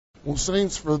Well,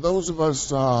 saints, for those of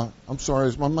us, I'm sorry,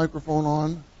 is my microphone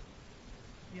on?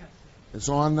 Yes. It's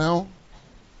on now?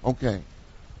 Okay.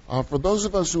 For those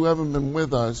of us who haven't been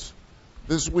with us,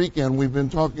 this weekend we've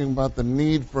been talking about the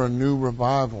need for a new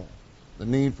revival. The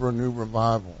need for a new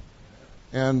revival.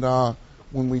 And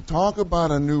when we talk about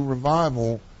a new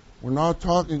revival, we're not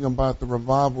talking about the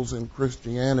revivals in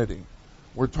Christianity.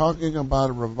 We're talking about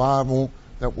a revival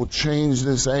that will change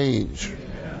this age.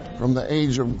 From the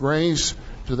age of grace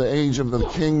to the age of the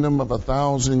kingdom of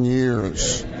 1,000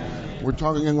 years. We're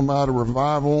talking about a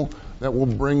revival that will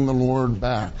bring the Lord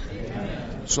back.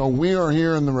 So we are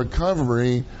here in the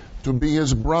recovery to be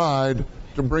His bride,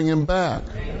 to bring Him back.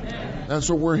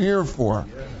 That's what we're here for.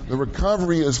 The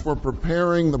recovery is for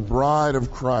preparing the bride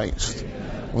of Christ.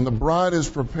 When the bride is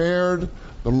prepared,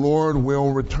 the Lord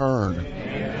will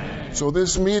return. So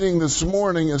this meeting this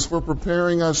morning is for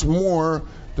preparing us more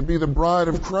to be the bride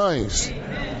of Christ,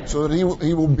 so that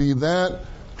he will be that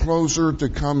closer to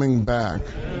coming back.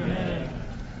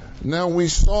 Now we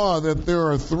saw that there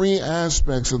are three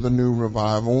aspects of the new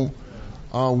revival.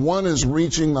 One is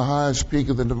reaching the highest peak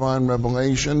of the divine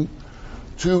revelation.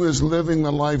 Two is living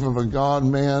the life of a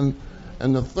God-man.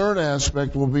 And the third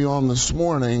aspect we'll be on this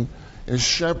morning is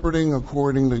shepherding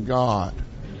according to God.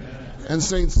 And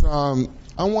saints,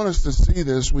 I want us to see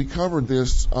this. We covered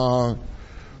this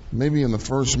maybe in the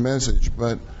first message,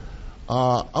 but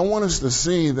I want us to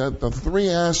see that the three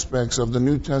aspects of the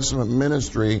New Testament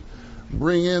ministry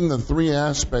bring in the three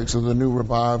aspects of the new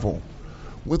revival.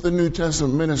 With the New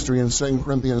Testament ministry in 2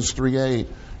 Corinthians 3:8,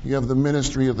 you have the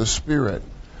ministry of the Spirit.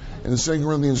 In 2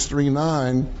 Corinthians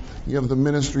 3:9, you have the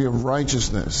ministry of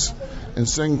righteousness. In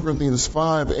 2 Corinthians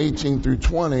 5:18 through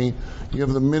 20, you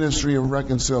have the ministry of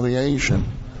reconciliation.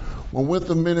 Well, with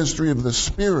the ministry of the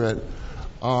Spirit,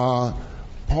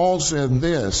 Paul said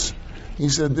this. He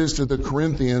said this to the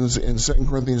Corinthians in 2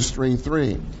 Corinthians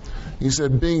 3:3. He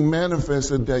said, being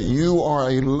manifested that you are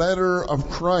a letter of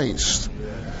Christ.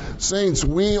 Saints,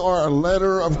 we are a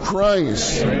letter of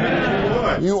Christ.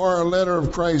 You are a letter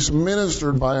of Christ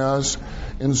ministered by us,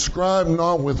 inscribed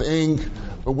not with ink,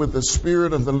 but with the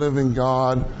Spirit of the living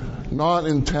God, not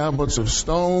in tablets of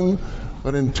stone,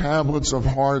 but in tablets of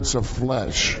hearts of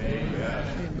flesh.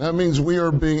 That means we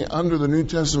are being, under the New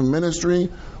Testament ministry,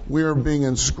 we are being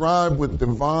inscribed with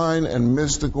divine and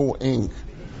mystical ink,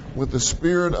 with the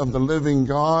Spirit of the living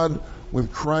God,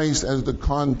 with Christ as the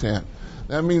content.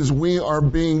 That means we are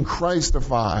being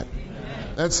Christified.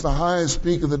 That's the highest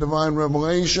peak of the divine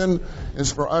revelation,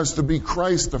 is for us to be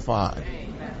Christified.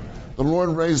 The Lord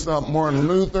raised up Martin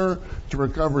Luther to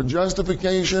recover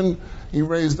justification. He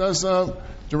raised us up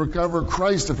to recover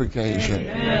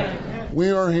Christification.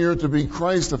 We are here to be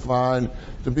Christified,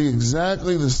 to be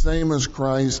exactly the same as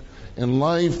Christ in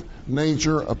life,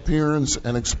 nature, appearance,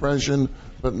 and expression,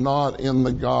 but not in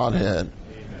the Godhead.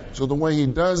 So the way He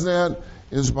does that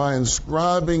is by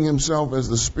inscribing Himself as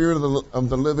the Spirit of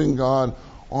the living God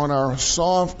on our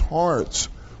soft hearts,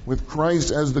 with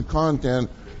Christ as the content,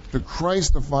 to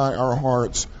Christify our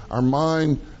hearts, our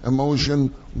mind,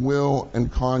 emotion, will,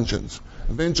 and conscience.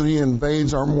 Eventually He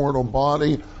invades our mortal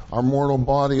body. Our mortal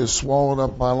body is swallowed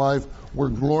up by life. We're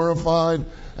glorified,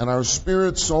 and our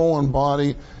spirit, soul, and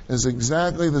body is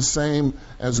exactly the same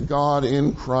as God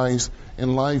in Christ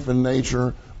in life and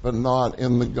nature, but not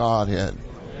in the Godhead.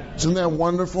 Isn't that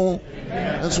wonderful?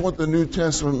 That's what the New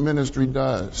Testament ministry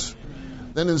does.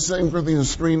 Then in 2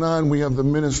 Corinthians 3:9, we have the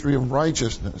ministry of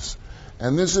righteousness.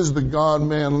 And this is the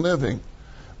God-man living,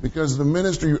 because the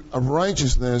ministry of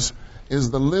righteousness is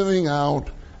the living out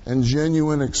and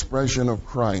genuine expression of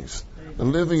Christ. The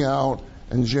living out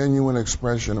and genuine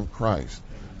expression of Christ.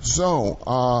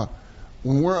 So,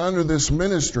 when we're under this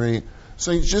ministry,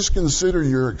 saints, just consider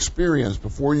your experience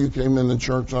before you came in the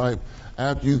church life,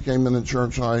 after you came in the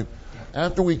church life.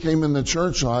 After we came in the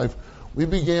church life, we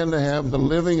began to have the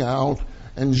living out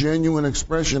and genuine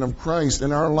expression of Christ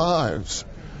in our lives.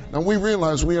 Now, we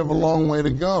realize we have a long way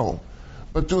to go,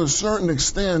 but to a certain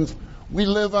extent, we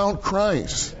live out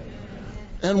Christ.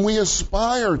 And we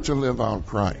aspire to live out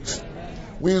Christ.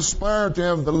 We aspire to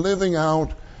have the living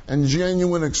out and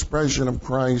genuine expression of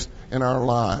Christ in our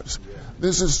lives.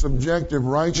 This is subjective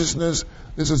righteousness.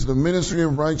 This is the ministry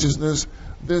of righteousness.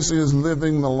 This is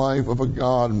living the life of a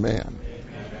God-man.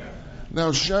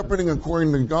 Now, shepherding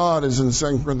according to God is in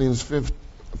 2 Corinthians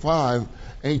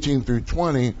 5:18 through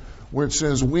 20, where it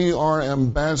says, we are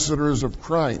ambassadors of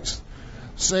Christ.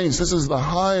 Saints, this is the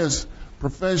highest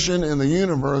profession in the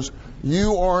universe.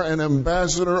 You are an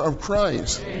ambassador of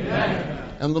Christ. Amen.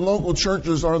 And the local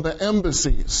churches are the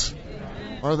embassies.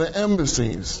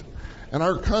 And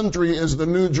our country is the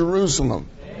New Jerusalem.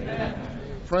 Amen.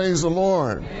 Praise the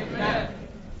Lord. Amen.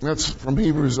 That's from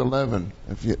Hebrews 11.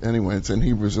 Anyway, it's in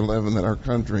Hebrews 11 that our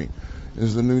country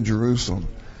is the New Jerusalem.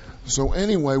 So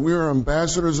anyway, we are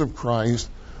ambassadors of Christ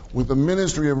with the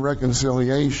ministry of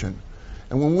reconciliation.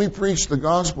 And when we preach the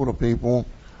gospel to people,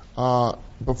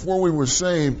 before we were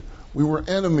saved, we were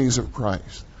enemies of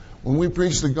Christ. When we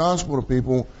preach the gospel to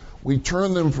people, we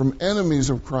turn them from enemies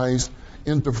of Christ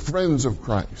into friends of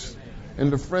Christ.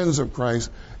 Into friends of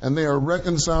Christ. And they are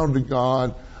reconciled to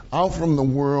God out from the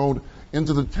world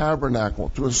into the tabernacle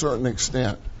to a certain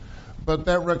extent. But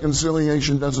that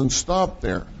reconciliation doesn't stop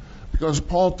there. Because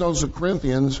Paul tells the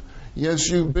Corinthians, yes,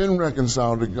 you've been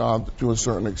reconciled to God to a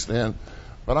certain extent,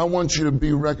 but I want you to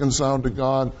be reconciled to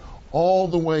God all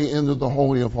the way into the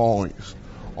Holy of Holies.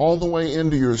 All the way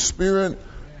into your spirit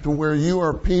to where you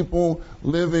are people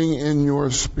living in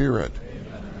your spirit.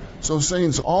 So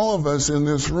saints, all of us in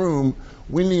this room,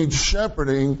 we need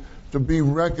shepherding to be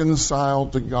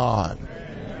reconciled to God.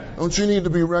 Don't you need to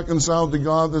be reconciled to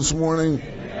God this morning?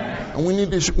 And we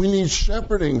need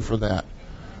shepherding for that.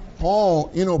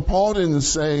 Paul didn't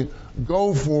say,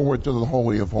 go forward to the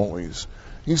Holy of Holies.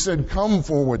 He said, come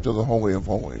forward to the Holy of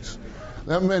Holies.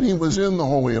 That meant he was in the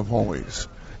Holy of Holies.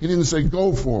 He didn't say,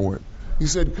 go forward. He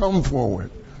said, come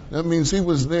forward. That means he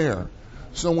was there.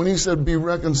 So when he said, be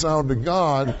reconciled to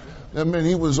God, that meant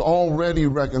he was already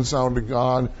reconciled to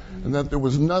God and that there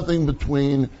was nothing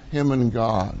between him and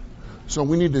God. So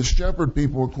we need to shepherd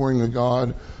people according to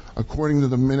God, according to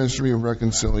the ministry of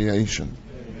reconciliation.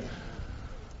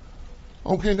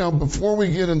 Okay, now before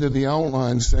we get into the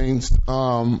outline, saints,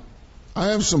 I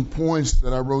have some points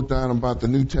that I wrote down about the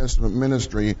New Testament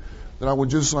ministry that I would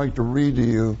just like to read to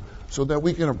you so that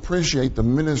we can appreciate the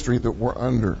ministry that we're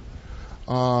under.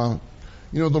 The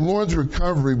Lord's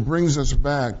recovery brings us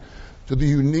back to the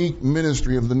unique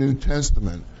ministry of the New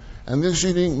Testament. And this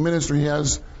unique ministry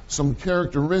has some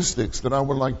characteristics that I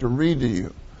would like to read to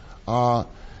you.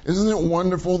 Isn't it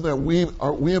wonderful that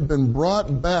we have been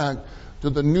brought back to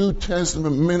the New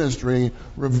Testament ministry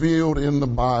revealed in the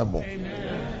Bible?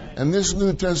 Amen. And this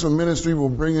New Testament ministry will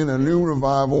bring in a new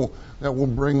revival that will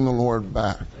bring the Lord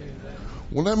back. Amen.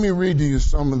 Well, let me read to you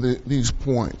some of these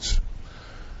points.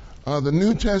 The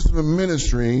New Testament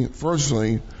ministry,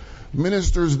 firstly,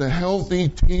 ministers the healthy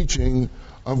teaching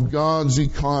of God's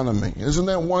economy. Isn't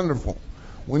that wonderful?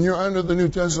 When you're under the New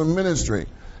Testament ministry,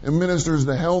 it ministers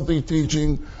the healthy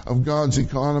teaching of God's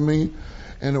economy,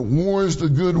 and it wars the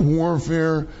good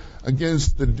warfare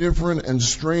against the different and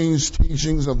strange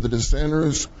teachings of the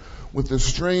dissenters with the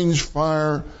strange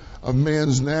fire of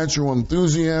man's natural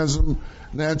enthusiasm,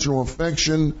 natural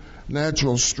affection,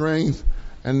 natural strength,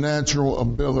 and natural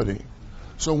ability.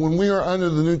 So when we are under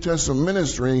the New Testament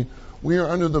ministry, we are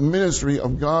under the ministry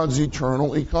of God's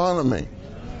eternal economy.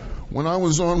 When I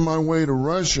was on my way to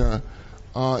Russia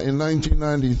in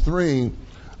 1993,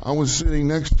 I was sitting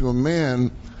next to a man,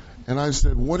 and I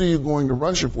said, what are you going to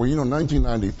Russia for?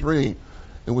 1993,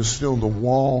 it was still the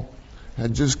wall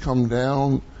had just come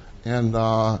down, and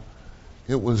Russia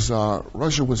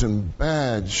was in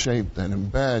bad shape then, in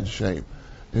bad shape.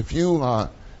 If you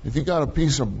got a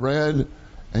piece of bread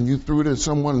and you threw it at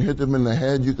someone and hit them in the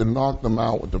head, you could knock them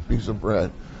out with a piece of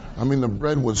bread. I mean, the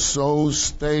bread was so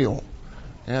stale.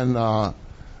 And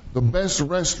the best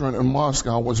restaurant in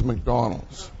Moscow was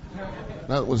McDonald's.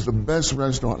 That was the best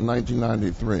restaurant in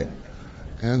 1993.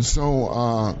 And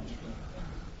so,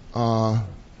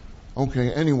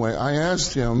 anyway, I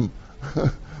asked him,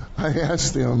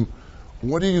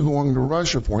 what are you going to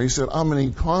Russia for? He said, I'm an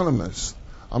economist.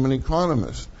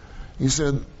 He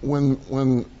said,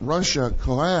 when Russia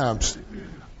collapsed,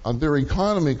 their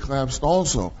economy collapsed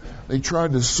also. They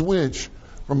tried to switch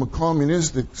from a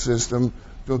communistic system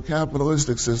to a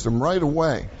capitalistic system right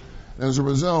away. And as a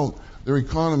result, their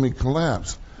economy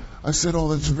collapsed. I said, oh,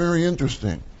 that's very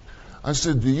interesting. I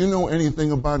said, do you know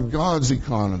anything about God's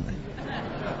economy?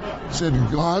 He said,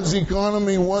 God's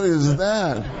economy? What is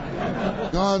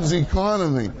that? God's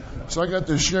economy. So I got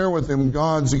to share with him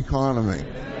God's economy.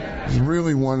 It's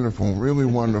really wonderful, really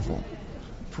wonderful.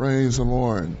 Praise the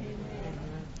Lord.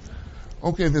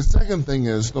 Okay, the second thing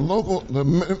is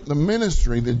the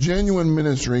ministry, the genuine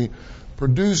ministry,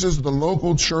 produces the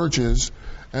local churches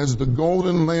as the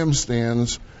golden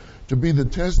lampstands to be the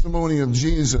testimony of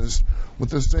Jesus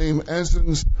with the same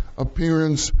essence,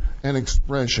 appearance, and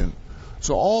expression.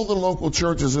 So all the local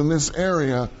churches in this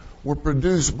area were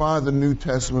produced by the New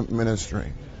Testament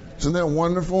ministry. Isn't that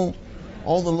wonderful?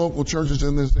 All the local churches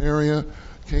in this area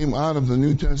came out of the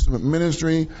New Testament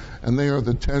ministry, and they are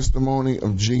the testimony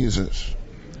of Jesus.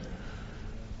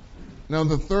 Now,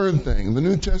 the third thing, the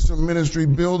New Testament ministry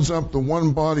builds up the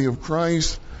one body of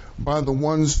Christ by the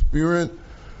one Spirit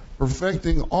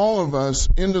perfecting all of us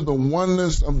into the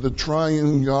oneness of the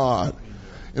triune God.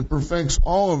 It perfects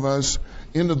all of us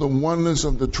into the oneness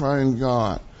of the triune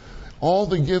God. All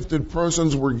the gifted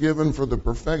persons were given for the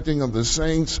perfecting of the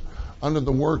saints under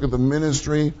the work of the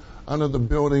ministry, under the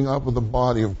building up of the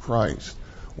body of Christ.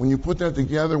 When you put that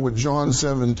together with John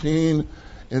 17,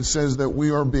 it says that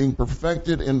we are being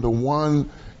perfected into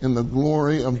one in the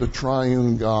glory of the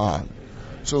triune God.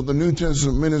 So the New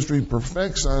Testament ministry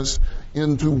perfects us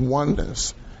into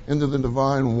oneness, into the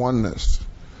divine oneness.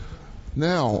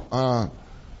 Now,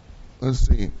 let's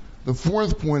see. The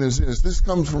fourth point is this. This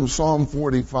comes from Psalm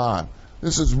 45.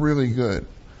 This is really good.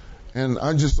 And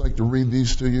I'd just like to read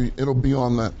these to you. It'll be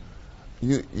on the,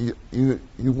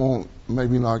 you won't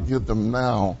maybe not get them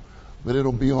now, but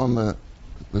it'll be on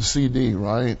the CD,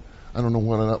 right? I don't know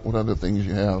what other things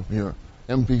you have here.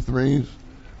 MP3s,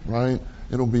 right?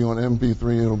 It'll be on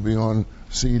MP3. It'll be on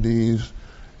CDs.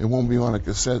 It won't be on a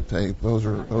cassette tape. Those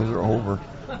are over,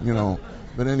 you know.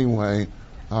 But anyway,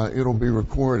 it'll be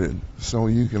recorded so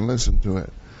you can listen to it.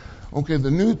 Okay,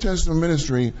 the New Testament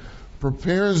ministry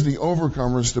prepares the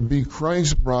overcomers to be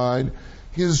Christ's bride,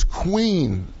 his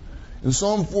queen. In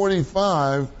Psalm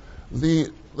 45, the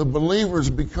believers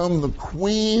become the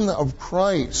queen of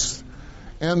Christ.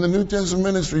 And the New Testament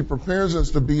ministry prepares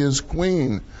us to be his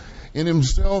queen in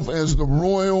himself as the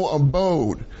royal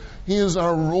abode. He is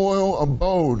our royal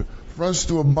abode for us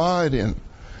to abide in.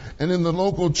 And in the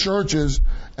local churches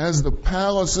as the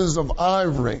palaces of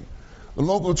ivory. The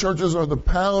local churches are the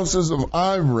palaces of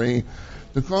ivory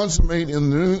to consummate in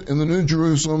the New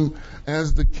Jerusalem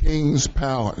as the King's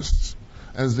palace.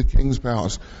 As the King's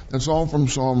palace. That's all from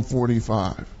Psalm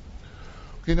 45.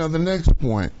 Okay, now the next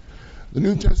point. The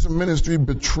New Testament ministry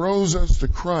betroths us to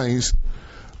Christ,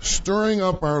 stirring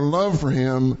up our love for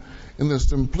him in the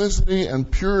simplicity and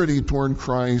purity toward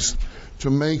Christ to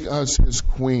make us his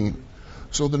queen.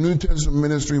 So the New Testament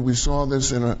ministry, we saw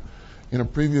this in a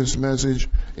previous message,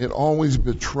 it always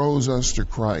betroths us to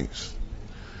Christ.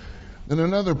 Then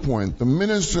another point, the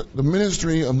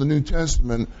ministry of the New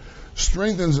Testament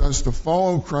strengthens us to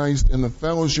follow Christ in the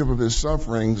fellowship of his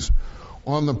sufferings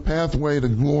on the pathway to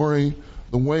glory,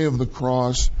 the way of the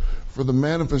cross, for the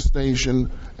manifestation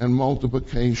and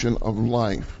multiplication of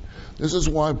life. This is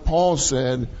why Paul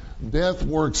said, death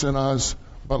works in us,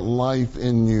 but life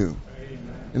in you.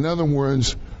 In other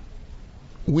words,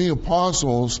 we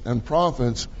apostles and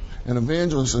prophets and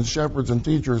evangelists and shepherds and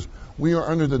teachers, we are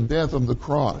under the death of the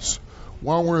cross.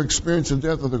 While we're experiencing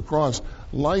the death of the cross,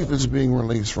 life is being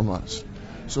released from us.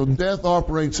 So death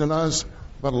operates in us,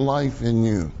 but life in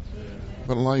you.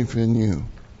 But life in you.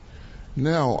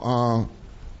 Now,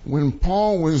 when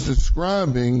Paul was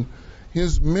describing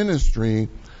his ministry,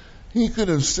 he could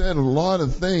have said a lot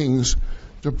of things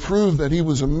to prove that he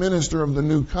was a minister of the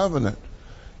new covenant.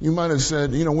 You might have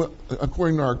said, you know,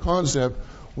 according to our concept,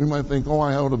 we might think, oh,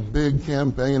 I held a big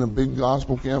campaign, a big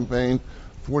gospel campaign.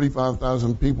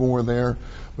 45,000 people were there.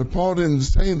 But Paul didn't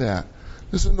say that.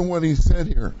 Listen to what he said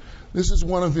here. This is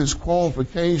one of his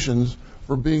qualifications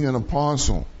for being an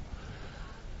apostle.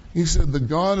 He said, the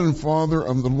God and Father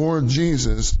of the Lord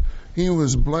Jesus, he who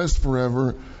is blessed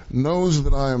forever, knows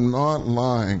that I am not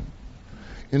lying.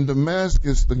 In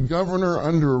Damascus, the governor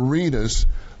under Aretas,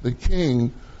 the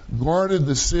king, guarded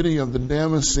the city of the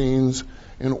Damascenes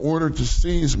in order to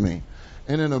seize me.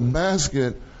 And in a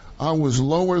basket, I was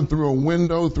lowered through a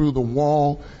window through the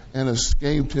wall and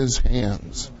escaped his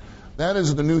hands. That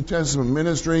is the New Testament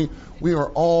ministry. We are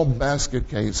all basket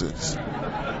cases.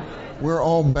 We're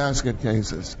all basket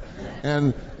cases.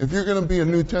 And if you're going to be a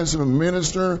New Testament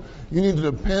minister, you need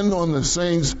to depend on the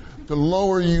saints to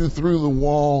lower you through the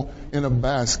wall in a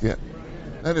basket.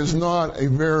 That is not a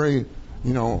very,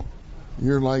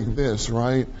 you're like this,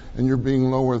 right? And you're being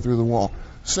lowered through the wall.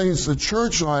 Saints, the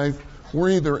church life,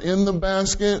 we're either in the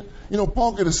basket.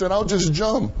 Paul could have said, I'll just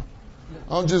jump.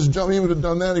 He would have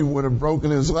done that. He would have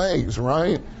broken his legs,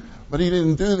 right? But he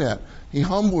didn't do that. He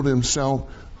humbled himself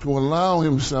to allow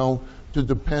himself to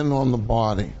depend on the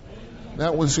body.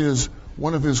 That was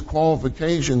one of his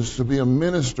qualifications to be a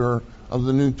minister of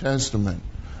the New Testament.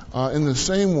 In the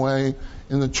same way,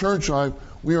 in the church life,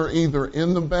 we are either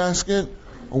in the basket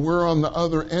or we're on the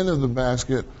other end of the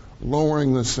basket,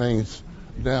 lowering the saints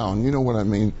down. You know what I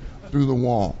mean? Through the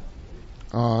wall,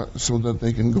 so that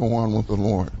they can go on with the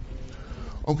Lord.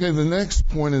 Okay, the next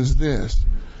point is this.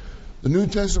 The New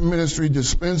Testament ministry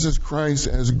dispenses Christ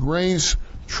as grace,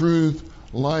 truth,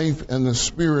 life, and the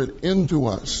Spirit into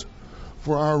us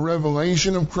for our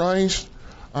revelation of Christ,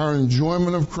 our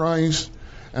enjoyment of Christ,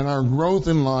 and our growth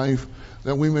in life,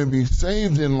 that we may be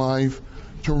saved in life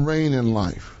to reign in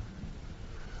life.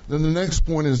 Then the next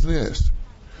point is this.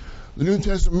 The New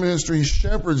Testament ministry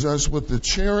shepherds us with the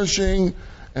cherishing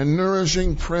and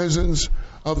nourishing presence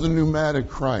of the pneumatic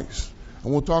Christ.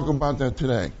 And we'll talk about that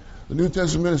today. The New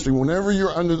Testament ministry, whenever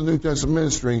you're under the New Testament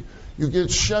ministry, you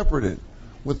get shepherded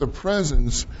with the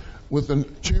presence, with the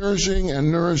cherishing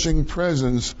and nourishing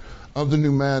presence of the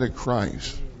pneumatic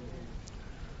Christ.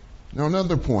 Now,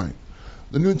 another point.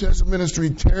 The New Testament ministry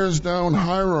tears down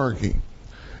hierarchy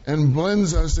and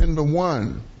blends us into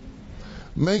one,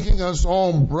 making us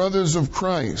all brothers of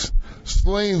Christ,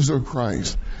 slaves of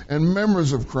Christ, and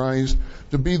members of Christ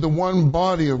to be the one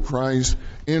body of Christ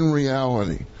in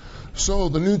reality. So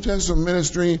the New Testament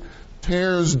ministry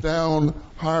tears down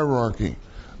hierarchy.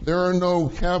 There are no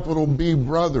capital B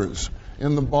brothers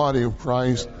in the body of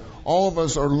Christ. All of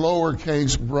us are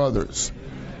lowercase brothers.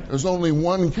 There's only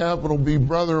one capital B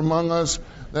brother among us.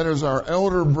 That is our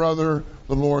elder brother,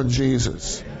 the Lord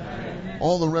Jesus.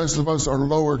 All the rest of us are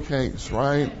lowercase,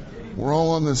 right? We're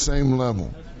all on the same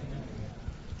level.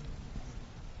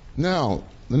 Now,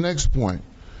 the next point.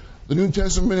 The New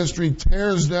Testament ministry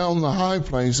tears down the high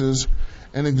places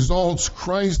and exalts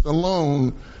Christ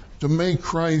alone to make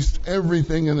Christ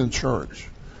everything in the church.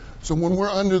 So when we're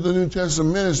under the New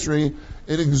Testament ministry,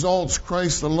 it exalts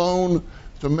Christ alone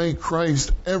to make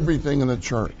Christ everything in the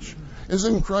church.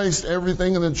 Isn't Christ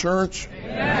everything in the church?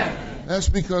 Amen. That's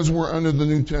because we're under the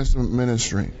New Testament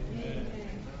ministry.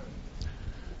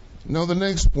 Now the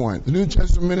next point. The New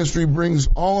Testament ministry brings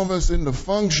all of us into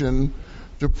function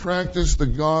to practice the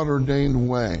God-ordained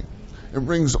way. It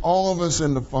brings all of us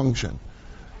into function.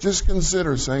 Just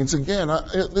consider, saints, again,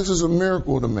 this is a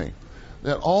miracle to me,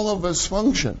 that all of us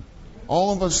function.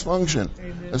 All of us function.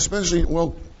 Amen. Especially,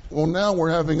 well, now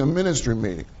we're having a ministry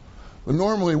meeting. But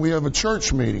normally we have a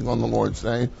church meeting on the Lord's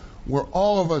Day where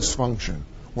all of us function.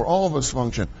 Where all of us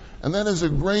function. And that is a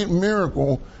great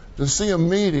miracle to see a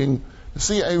meeting, to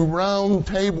see a round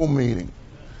table meeting.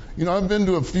 You know, I've been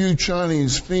to a few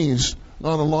Chinese feasts,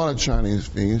 not a lot of Chinese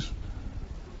feasts.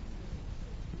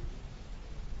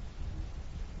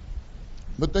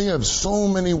 But they have so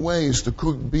many ways to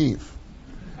cook beef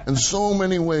and so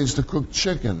many ways to cook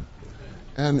chicken.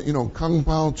 And, you know, kung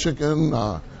pao chicken,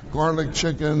 garlic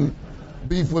chicken,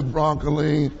 beef with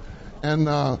broccoli, and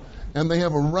they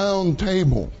have a round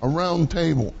table.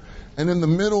 And in the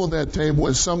middle of that table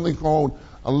is something called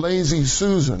a lazy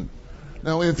Susan.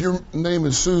 Now, if your name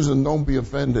is Susan, don't be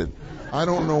offended. I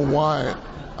don't know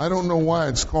why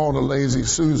it's called a lazy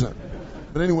Susan.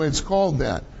 But anyway, it's called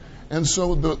that. And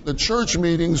so the church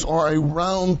meetings are a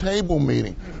round table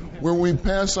meeting where we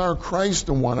pass our Christ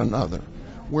to one another.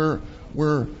 Where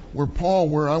Paul,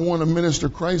 where I want to minister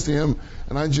Christ to him,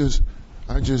 and I just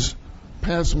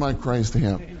pass my Christ to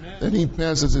him. Amen. Then he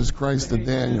passes his Christ to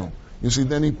Daniel. You see,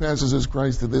 then he passes his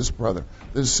Christ to this brother,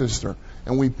 this sister.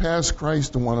 And we pass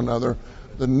Christ to one another.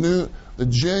 The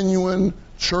genuine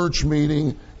church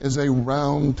meeting is a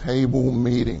round table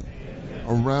meeting.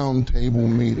 A round table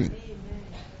meeting.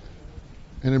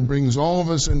 And it brings all of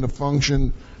us into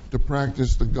function to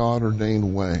practice the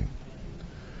God-ordained way.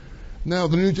 Now,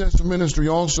 the New Testament ministry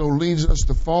also leads us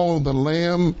to follow the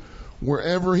Lamb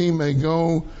wherever he may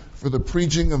go for the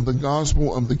preaching of the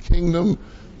gospel of the kingdom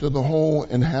to the whole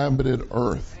inhabited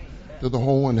earth. To the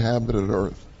whole inhabited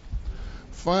earth.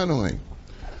 Finally,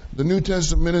 the New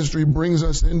Testament ministry brings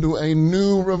us into a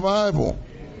new revival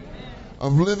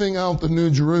of living out the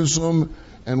New Jerusalem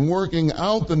and working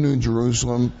out the New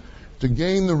Jerusalem to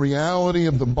gain the reality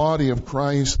of the body of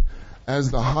Christ as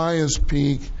the highest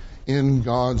peak in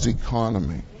God's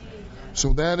economy.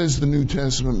 So that is the New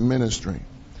Testament ministry.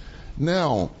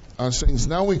 Now, saints,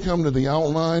 now we come to the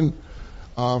outline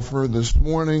for this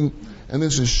morning, and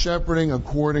this is shepherding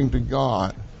according to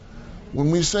God.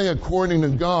 When we say according to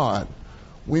God,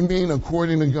 we mean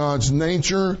according to God's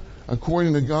nature,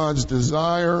 according to God's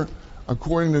desire,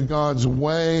 according to God's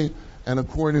way, and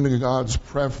according to God's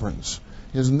preference.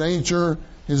 His nature,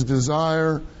 his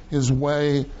desire, his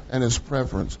way, and his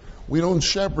preference. We don't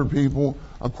shepherd people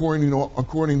according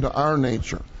to our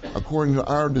nature, according to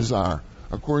our desire,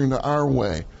 according to our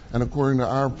way, and according to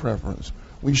our preference.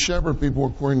 We shepherd people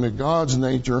according to God's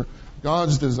nature,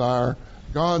 God's desire,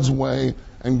 God's way,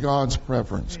 and God's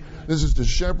preference. This is to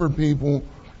shepherd people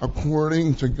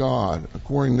according to God,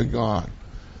 according to God.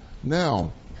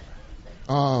 Now,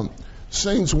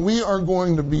 saints, we are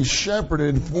going to be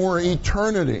shepherded for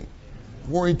eternity.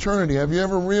 For eternity. Have you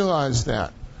ever realized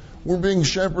that? We're being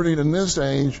shepherded in this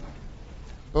age,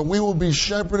 but we will be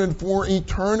shepherded for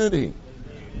eternity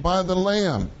by the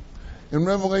Lamb. In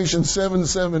Revelation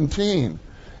 7:17,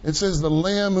 it says, the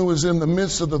Lamb who is in the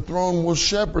midst of the throne will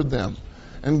shepherd them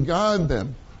and guide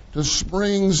them to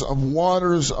springs of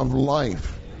waters of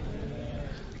life.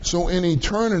 So in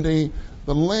eternity,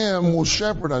 the Lamb will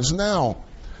shepherd us. Now,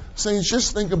 saints,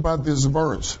 just think about this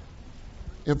verse.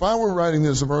 If I were writing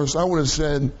this verse, I would have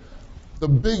said, the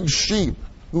big sheep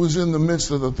who is in the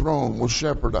midst of the throne will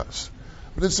shepherd us.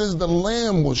 But it says the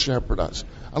Lamb will shepherd us.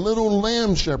 A little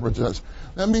lamb shepherds us.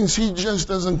 That means he just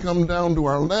doesn't come down to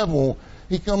our level.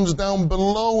 He comes down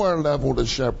below our level to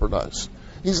shepherd us.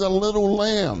 He's a little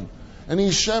lamb, and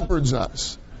he shepherds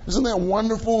us. Isn't that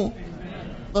wonderful?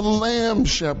 The Lamb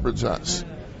shepherds us.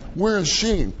 We're a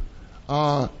sheep.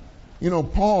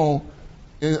 Paul,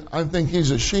 I think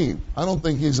he's a sheep. I don't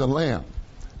think he's a lamb.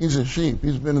 He's a sheep.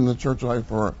 He's been in the church life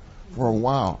for a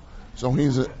while. So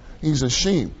he's a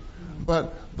sheep.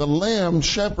 But the lamb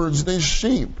shepherds this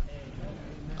sheep.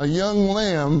 A young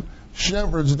lamb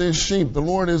shepherds this sheep. The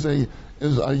Lord is a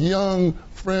young,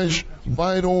 fresh,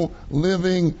 vital,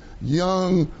 living,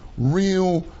 young,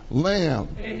 real lamb.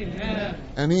 Amen.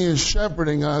 And he is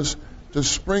shepherding us to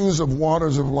springs of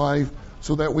waters of life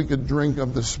so that we could drink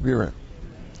of the Spirit.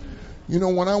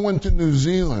 When I went to New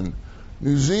Zealand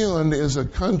is a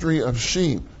country of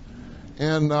sheep.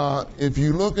 And if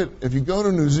you go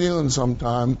to New Zealand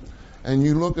sometime and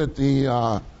you look at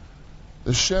the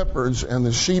shepherds and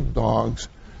the sheepdogs,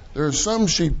 there are some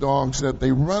sheepdogs that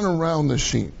they run around the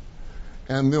sheep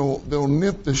and they'll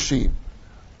nip the sheep.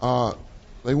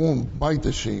 They won't bite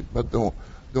the sheep, but they'll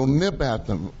nip at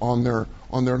them on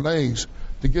their legs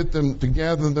to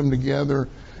gather them together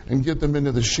and get them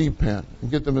into the sheep pen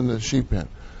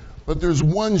But there's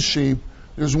one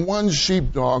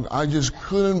sheepdog. I just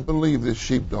couldn't believe this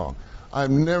sheepdog.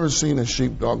 I've never seen a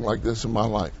sheepdog like this in my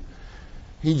life.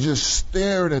 He just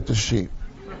stared at the sheep.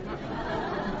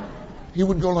 He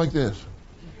would go like this.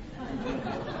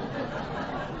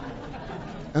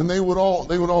 And they would all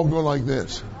go like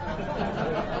this.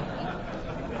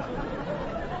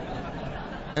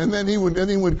 And then he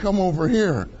would come over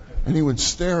here and he would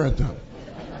stare at them.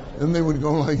 And they would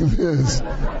go like this.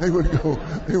 They would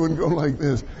go like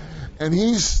this. And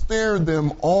he stared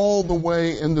them all the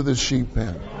way into the sheep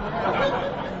pen.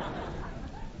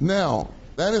 Now,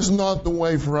 that is not the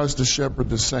way for us to shepherd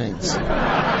the saints.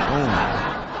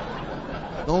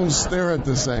 Don't stare at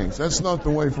the saints. That's not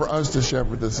the way for us to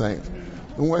shepherd the saints.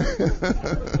 The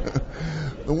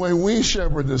way we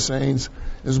shepherd the saints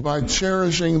is by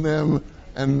cherishing them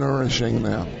and nourishing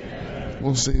them.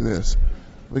 We'll see this.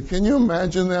 But can you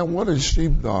imagine that? What a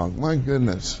sheepdog. My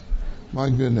goodness.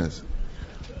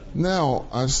 Now,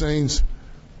 saints,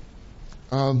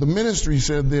 the ministry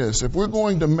said this: if we're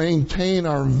going to maintain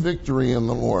our victory in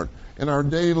the Lord, in our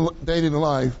daily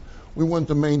life, we want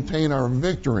to maintain our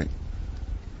victory.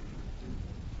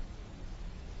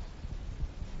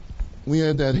 We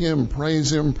had that hymn,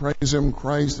 praise him,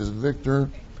 Christ is victor.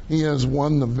 He has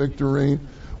won the victory.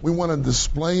 We want to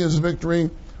display his victory.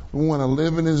 We want to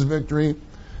live in his victory.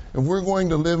 If we're going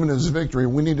to live in his victory,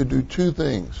 we need to do two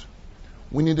things.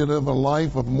 We need to live a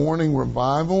life of morning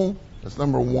revival. That's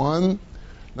number one.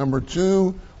 Number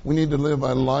two, we need to live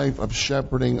a life of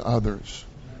shepherding others.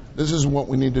 This is what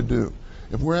we need to do.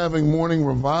 If we're having morning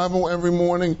revival every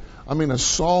morning, a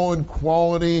solid,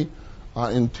 quality,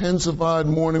 intensified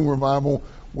morning revival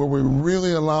where we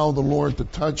really allow the Lord to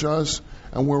touch us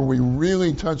and where we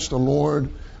really touch the Lord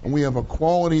and we have a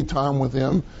quality time with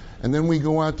him, and then we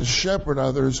go out to shepherd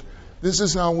others. This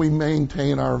is how we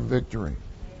maintain our victory.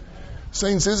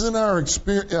 Saints, isn't it our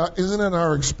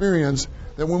experience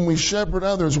that when we shepherd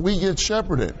others, we get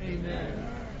shepherded? Amen.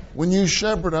 When you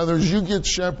shepherd others, you get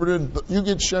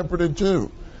shepherded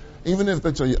too. Even if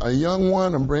it's a young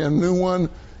one, a brand new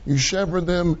one, you shepherd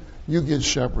them, you get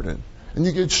shepherded. And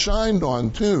you get shined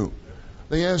on too.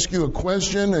 They ask you a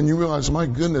question and you realize, my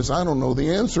goodness, I don't know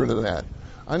the answer to that.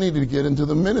 I need to get into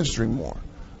the ministry more.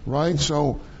 Right?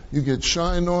 So you get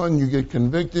shined on, you get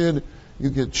convicted, you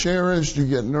get cherished, you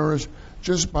get nourished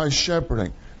just by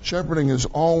shepherding. Shepherding is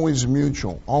always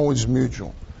mutual, always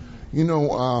mutual.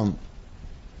 One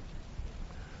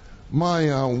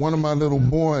of my little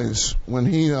boys, when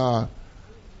none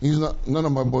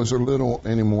of my boys are little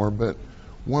anymore, but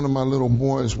one of my little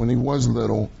boys, when he was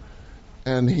little,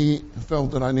 and he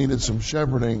felt that I needed some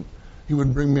shepherding, he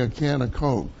would bring me a can of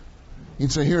Coke.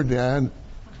 He'd say, "Here, Dad."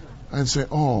 I'd say,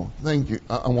 "Oh, thank you."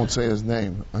 I won't say his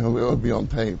name. It would be on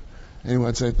tape. Anyway,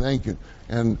 I'd say, "Thank you."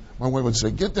 And my wife would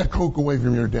say, "Get that Coke away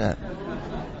from your dad.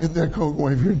 Get that Coke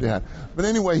away from your dad." But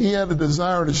anyway, he had a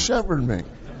desire to shepherd me.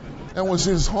 That was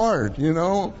his heart, He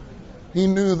knew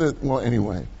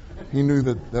that, he knew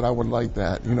that I would like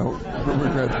that,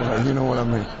 regretfully. You know what I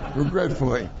mean?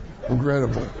 Regrettably.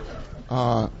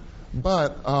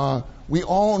 But we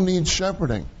all need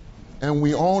shepherding. And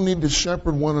we all need to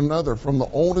shepherd one another. From the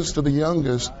oldest to the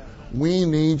youngest, We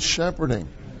need shepherding.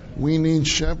 We need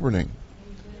shepherding.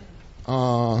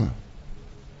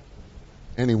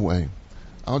 Anyway,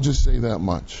 I'll just say that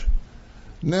much.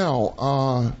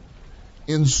 Now,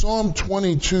 in Psalm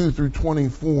 22 through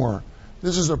 24,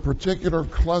 this is a particular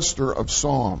cluster of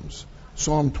Psalms.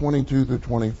 Psalm 22 through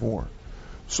 24.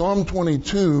 Psalm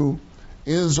 22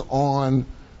 is on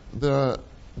the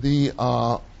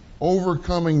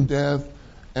overcoming death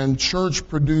and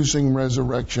church-producing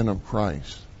resurrection of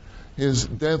Christ. His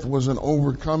death was an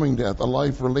overcoming death, a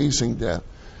life-releasing death.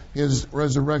 His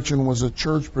resurrection was a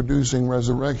church-producing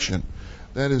resurrection.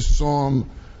 That is Psalm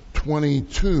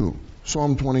 22.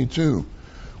 Psalm 22.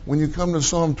 When you come to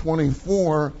Psalm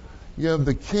 24, you have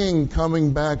the king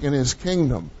coming back in his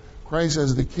kingdom. Christ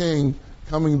as the king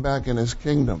coming back in his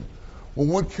kingdom. Well,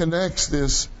 what connects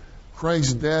this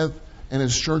Christ's death and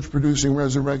his church-producing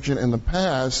resurrection in the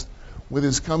past with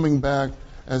his coming back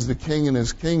as the king in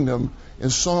his kingdom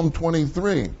is Psalm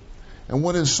 23. And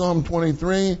what is Psalm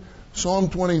 23? Psalm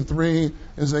 23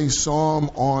 is a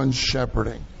psalm on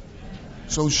shepherding.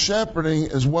 So shepherding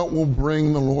is what will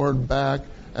bring the Lord back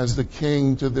as the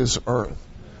king to this earth.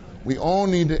 We all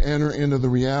need to enter into the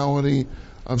reality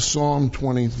of Psalm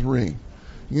 23.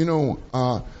 You know,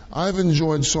 I've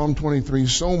enjoyed Psalm 23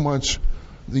 so much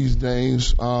these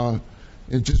days.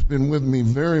 It's just been with me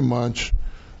very much.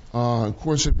 Of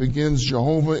course, it begins,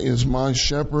 Jehovah is my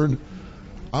shepherd.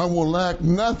 I will lack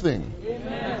nothing.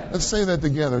 Amen. Let's say that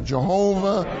together.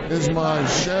 Jehovah is my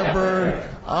shepherd.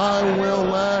 I will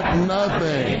lack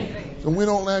nothing. So we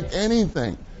don't lack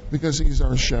anything because he's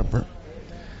our shepherd.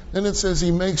 Then it says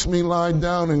he makes me lie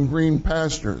down in green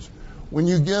pastures. When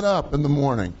you get up in the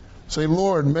morning, say,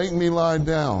 Lord, make me lie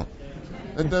down.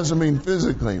 That doesn't mean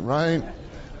physically, right?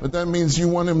 But that means you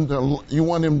want him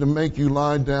to make you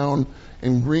lie down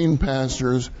in green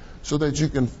pastures so that you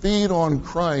can feed on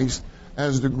Christ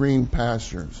as the green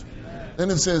pastures. Then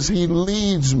it says he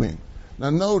leads me. Now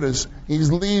notice,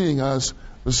 he's leading us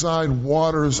beside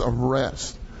waters of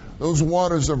rest. Those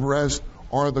waters of rest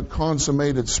are the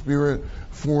consummated Spirit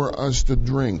for us to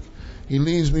drink. He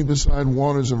leads me beside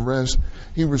waters of rest.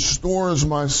 He restores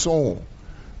my soul.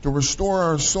 To restore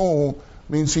our soul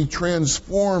means he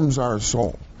transforms our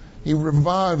soul. He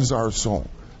revives our soul.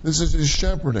 This is his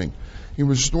shepherding. He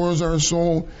restores our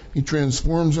soul. He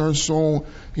transforms our soul.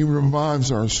 He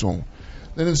revives our soul.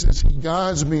 Then it says, he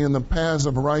guides me in the paths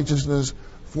of righteousness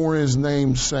for his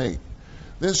name's sake.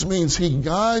 This means he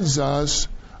guides us,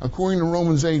 according to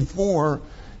Romans 8:4,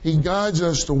 he guides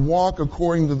us to walk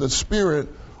according to the Spirit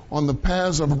on the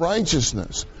paths of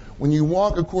righteousness. When you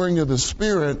walk according to the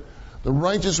Spirit, the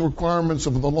righteous requirements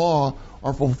of the law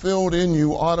are fulfilled in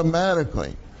you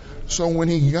automatically. So when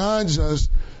he guides us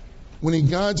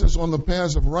on the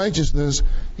paths of righteousness,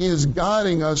 he is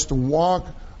guiding us to walk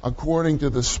according to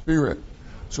the Spirit,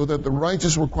 so that the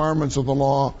righteous requirements of the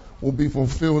law will be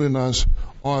fulfilled in us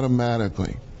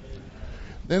automatically.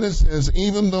 Then it says,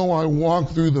 even though I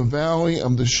walk through the valley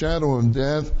of the shadow of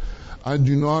death, I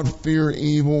do not fear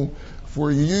evil,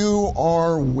 for you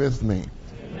are with me.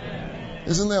 Amen.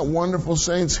 Isn't that wonderful,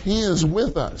 saints? He is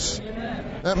with us.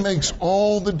 Amen. That makes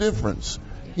all the difference.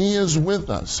 He is with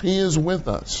us. He is with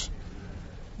us.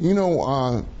 You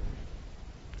know,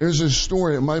 there's this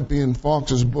story, it might be in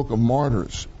Fox's Book of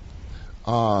Martyrs.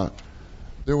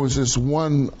 There was this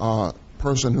one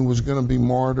person who was going to be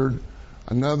martyred.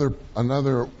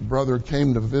 Another brother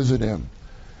came to visit him.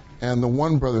 And the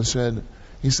one brother said,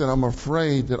 I'm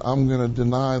afraid that I'm going to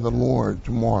deny the Lord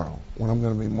tomorrow when I'm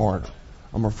going to be martyred.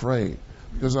 I'm afraid.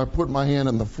 Because I put my hand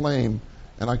in the flame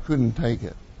and I couldn't take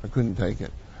it.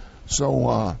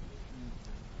 So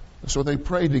they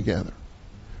prayed together.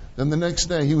 Then the next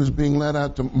day he was being led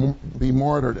out to be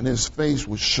martyred, and his face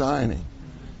was shining.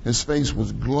 His face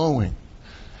was glowing.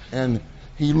 And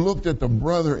he looked at the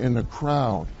brother in the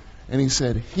crowd and he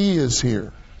said, he is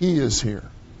here. He is here.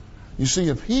 You see,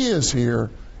 if he is here,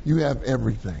 you have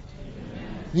everything.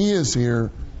 He is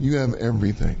here, you have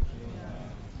everything.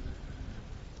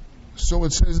 So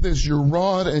it says this, your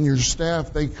rod and your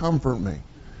staff, they comfort me.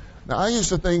 Now, I used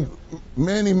to think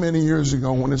many, many years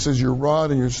ago when it says your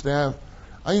rod and your staff,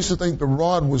 I used to think the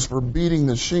rod was for beating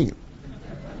the sheep.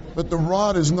 But the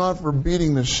rod is not for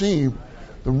beating the sheep.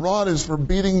 The rod is for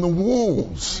beating the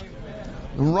wolves.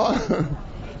 The rod,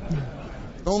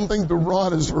 don't think the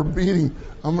rod is for beating.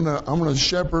 I'm gonna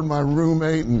shepherd my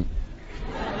roommate and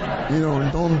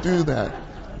don't do that.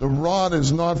 The rod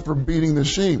is not for beating the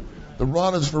sheep. The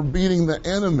rod is for beating the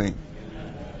enemy.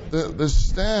 The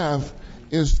staff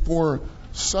is for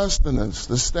sustenance.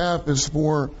 The staff is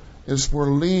for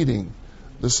leading.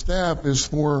 The staff is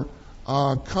for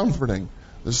comforting.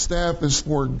 The staff is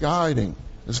for guiding.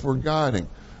 is for guiding.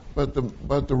 But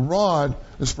the rod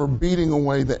is for beating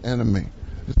away the enemy.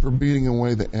 It's for beating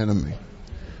away the enemy.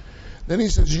 Then he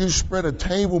says, you spread a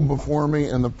table before me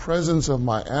in the presence of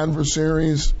my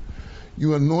adversaries.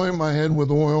 You anoint my head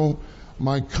with oil.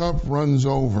 My cup runs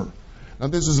over. Now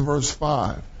this is verse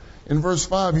 5. In verse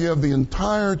 5, you have the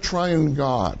entire triune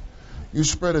God. You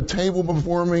spread a table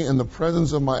before me in the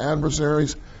presence of my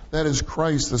adversaries. That is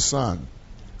Christ the Son.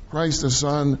 Christ the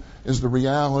Son is the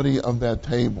reality of that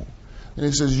table. And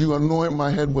he says, you anoint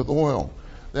my head with oil.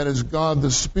 That is God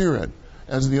the Spirit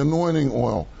as the anointing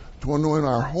oil to anoint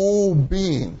our whole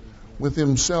being with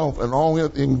himself and all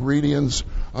the ingredients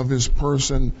of his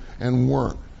person and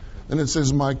work. And it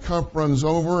says, my cup runs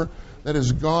over. That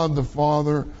is God the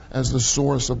Father as the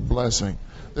source of blessing.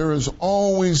 There is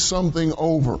always something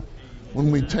over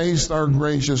when we taste our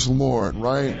gracious Lord,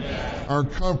 right? Our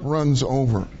cup runs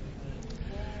over.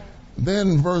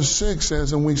 Then verse 6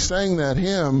 says, and we sang that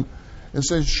hymn, it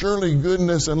says, surely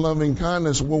goodness and loving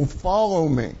kindness will follow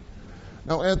me.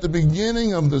 Now at the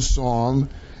beginning of the psalm,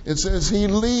 it says he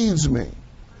leads me.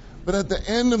 But at the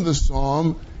end of the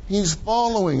psalm, he's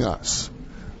following us.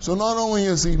 So not only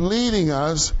is he leading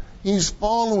us, he's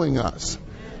following us.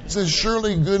 It says,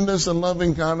 surely goodness and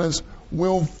loving kindness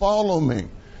will follow me.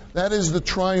 That is the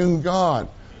triune God.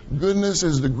 Goodness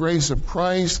is the grace of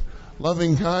Christ.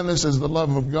 Loving kindness is the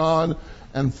love of God.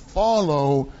 And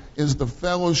follow is the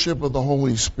fellowship of the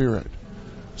Holy Spirit.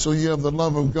 So you have the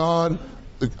love of God,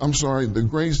 the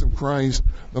grace of Christ,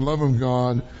 the love of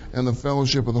God, and the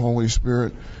fellowship of the Holy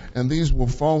Spirit. And these will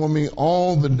follow me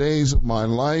all the days of my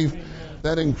life.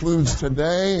 That includes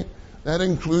today. That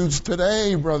includes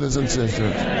today, brothers and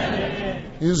sisters.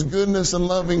 His goodness and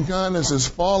loving kindness is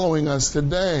following us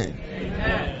today.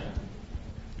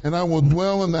 And I will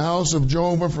dwell in the house of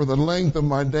Jehovah for the length of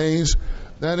my days.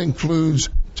 That includes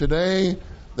today,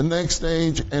 the next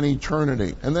age, and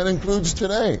eternity. And that includes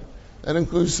today. That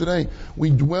includes today. We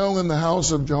dwell in the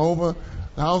house of Jehovah.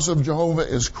 The house of Jehovah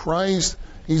is Christ.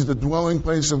 He's the dwelling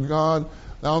place of God.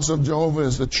 The house of Jehovah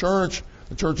is the church.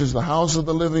 The church is the house of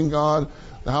the living God.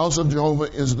 The house of Jehovah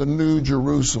is the new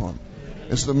Jerusalem.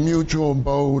 It's the mutual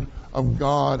abode of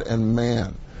God and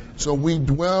man. So we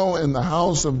dwell in the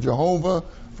house of Jehovah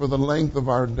for the length of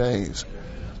our days.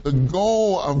 The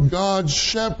goal of God's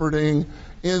shepherding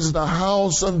is the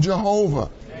house of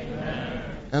Jehovah. Amen.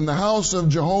 And the house of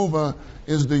Jehovah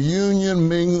is the union,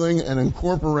 mingling, and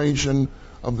incorporation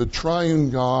of the triune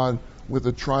God with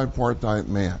the tripartite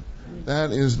man.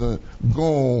 That is the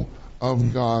goal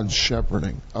of God's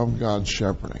shepherding,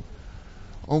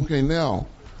 Okay, now,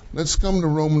 let's come to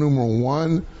Roman numeral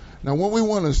 1. Now, what we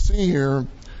want to see here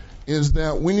is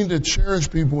that we need to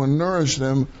cherish people and nourish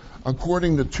them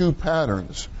according to two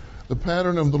patterns. The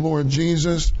pattern of the Lord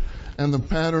Jesus and the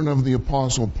pattern of the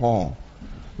Apostle Paul.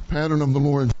 The pattern of the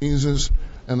Lord Jesus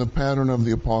and the pattern of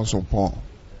the Apostle Paul.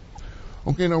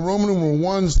 Okay, now Roman numeral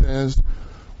 1 says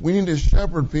we need to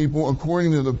shepherd people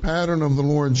according to the pattern of the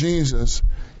Lord Jesus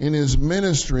in his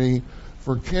ministry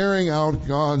for carrying out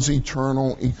God's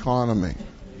eternal economy.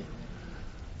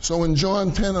 So in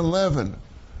John 10:11,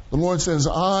 the Lord says,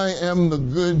 I am the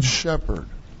good shepherd.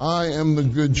 I am the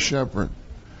good shepherd.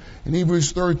 In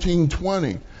Hebrews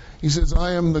 13:20, he says,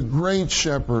 I am the great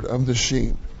shepherd of the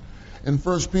sheep. In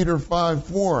 1 Peter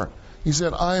 5:4, he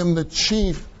said, I am the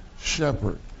chief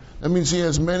shepherd. That means he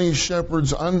has many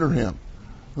shepherds under him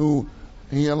who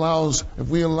he allows, if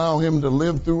we allow him to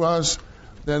live through us,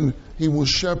 then he will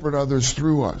shepherd others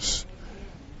through us.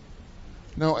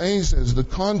 Now A says, the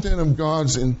content of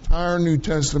God's entire New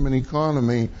Testament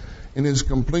economy in his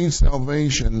complete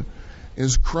salvation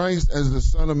is Christ as the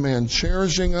Son of Man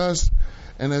cherishing us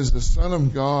and as the Son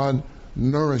of God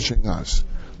nourishing us.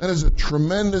 That is a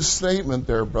tremendous statement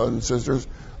there, brothers and sisters.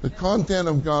 The content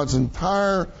of God's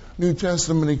entire New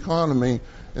Testament economy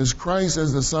is Christ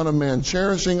as the Son of Man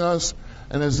cherishing us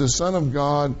and as the Son of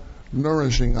God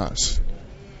nourishing us.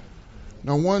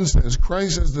 Now 1 says,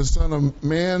 Christ as the Son of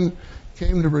Man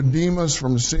came to redeem us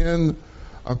from sin,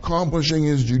 accomplishing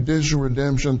his judicial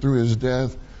redemption through his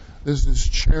death. This is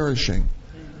cherishing.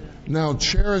 Now,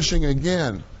 cherishing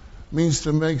again means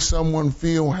to make someone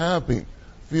feel happy,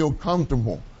 feel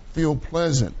comfortable, feel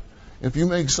pleasant. If you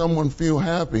make someone feel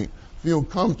happy, feel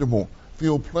comfortable,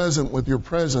 feel pleasant with your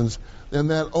presence, then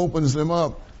that opens them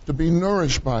up to be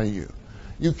nourished by you.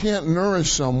 You can't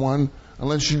nourish someone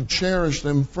unless you cherish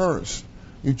them first.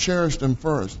 You cherish them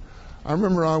first. I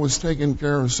remember I was taking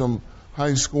care of some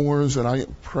high schoolers and I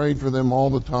prayed for them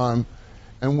all the time.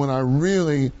 And when I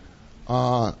really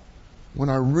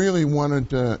wanted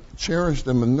to cherish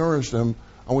them and nourish them,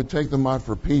 I would take them out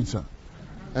for pizza.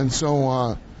 And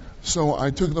so So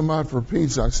I took them out for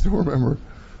pizza. I still remember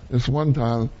this one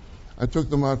time. I took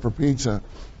them out for pizza,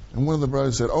 and one of the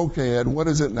brothers said, "Okay, Ed, what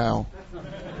is it now?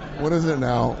 What is it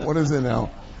now? What is it now?"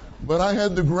 But I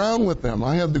had to ground with them.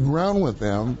 I had to ground with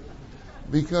them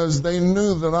because they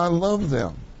knew that I loved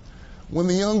them. When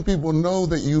the young people know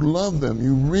that you love them,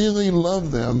 you really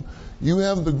love them, you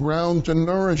have the ground to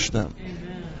nourish them.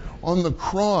 Amen. On the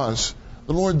cross,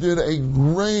 the Lord did a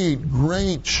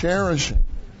great cherishing.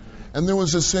 And there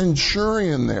was a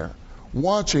centurion there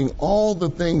watching all the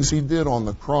things he did on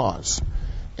the cross.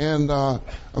 And,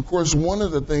 of course, one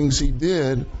of the things he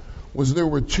did was there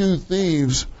were two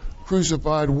thieves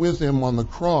crucified with him on the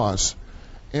cross.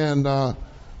 And the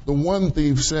one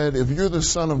thief said, "If you're the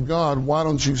Son of God, why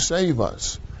don't you save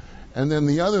us?" And then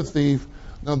the other thief,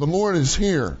 now the Lord is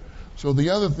here. So the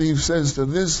other thief says to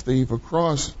this thief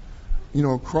across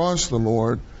the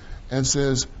Lord and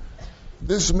says,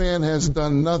 "This man has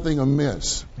done nothing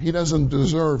amiss. He doesn't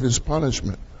deserve his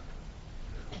punishment.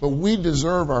 But we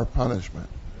deserve our punishment.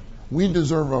 We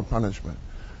deserve our punishment."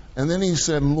 And then he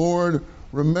said, "Lord,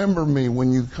 remember me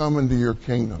when you come into your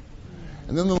kingdom."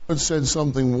 And then the Lord said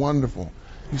something wonderful.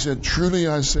 He said, "Truly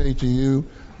I say to you,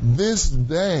 this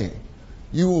day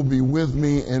you will be with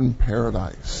me in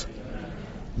paradise."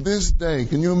 This day,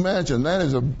 can you imagine? That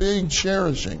is a big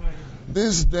cherishing.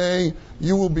 This day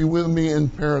you will be with me in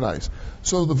paradise.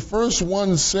 So the first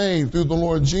one saved through the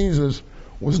Lord Jesus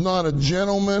was not a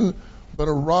gentleman, but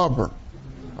a robber.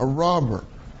 A robber.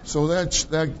 So that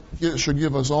should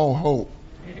give us all hope,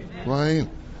 right?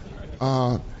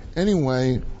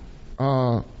 Anyway,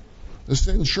 the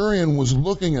centurion was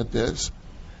looking at this,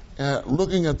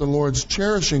 looking at the Lord's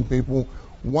cherishing people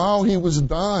while he was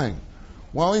dying.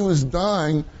 While he was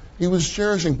dying, he was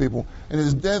cherishing people. And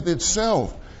his death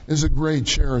itself is a great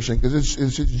cherishing because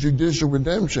it's his judicial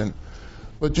redemption.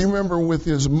 But do you remember with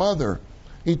his mother,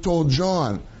 he told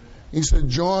John, he said,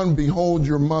 "John, behold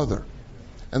your mother."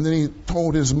 And then he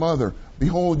told his mother,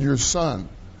 "Behold your son."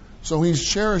 So he's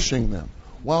cherishing them.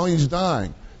 While he's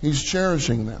dying, he's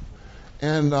cherishing them.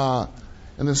 And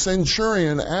the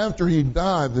centurion, after he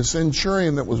died, the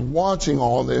centurion that was watching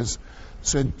all this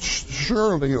said,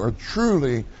 "Surely or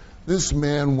truly, this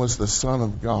man was the Son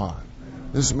of God."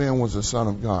 This man was the Son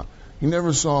of God. He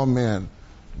never saw a man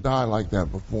die like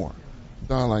that before.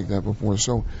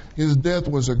 So his death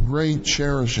was a great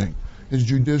cherishing, his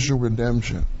judicial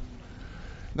redemption.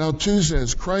 Now 2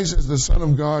 says, Christ as the Son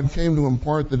of God came to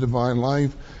impart the divine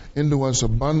life into us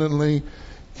abundantly,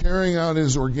 carrying out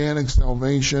his organic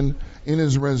salvation in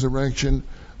his resurrection.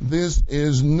 This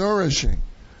is nourishing.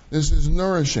 This is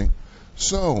nourishing.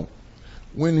 So,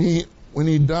 when he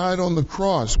died on the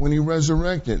cross, when he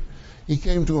resurrected, he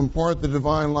came to impart the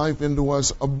divine life into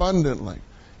us abundantly.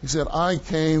 He said, "I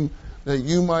came that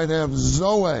you might have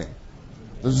Zoe,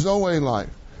 the Zoe life,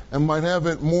 and might have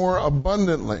it more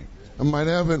abundantly,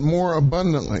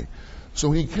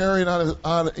 So he carried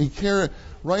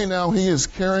right now he is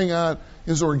carrying out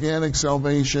his organic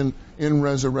salvation in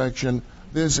resurrection.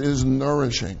 This is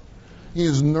nourishing. He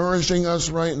is nourishing us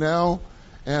right now.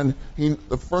 And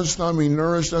the first time he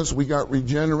nourished us, we got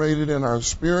regenerated in our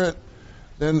spirit.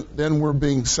 Then we're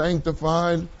being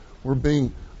sanctified. We're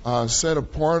being set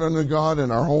apart unto God in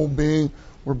our whole being.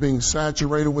 We're being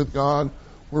saturated with God.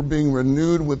 We're being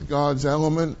renewed with God's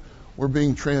element. We're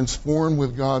being transformed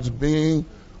with God's being.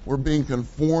 We're being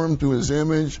conformed to his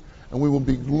image. And we will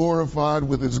be glorified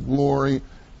with his glory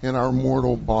in our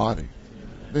mortal body.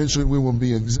 Eventually we will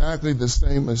be exactly the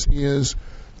same as he is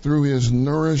through his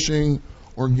nourishing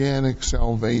organic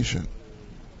salvation.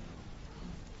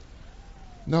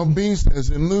 Now B says,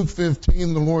 in Luke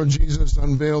 15, the Lord Jesus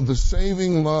unveiled the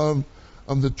saving love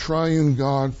of the triune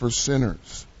God for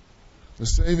sinners. The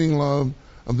saving love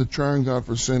of the triune God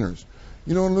for sinners.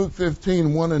 You know, in Luke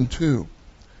 15, 1 and 2,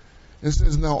 it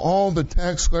says, now all the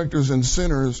tax collectors and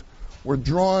sinners were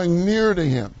drawing near to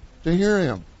him to hear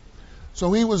him.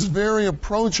 So he was very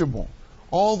approachable.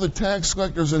 All the tax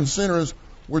collectors and sinners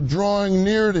were drawing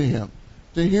near to him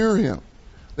to hear him.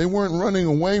 They weren't running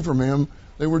away from him.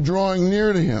 They were drawing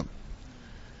near to him.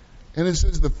 And it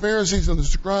says the Pharisees and the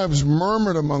scribes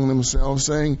murmured among themselves,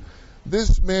 saying,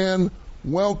 this man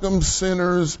welcomes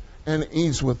sinners and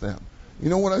eats with them. You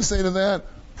know what I say to that?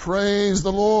 Praise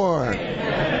the Lord.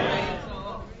 Amen.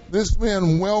 This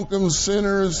man welcomes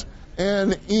sinners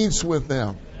and eats with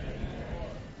them.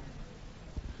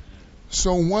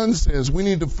 So 1 says we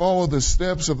need to follow the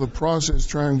steps of the process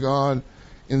trying God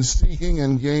in seeking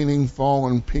and gaining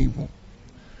fallen people.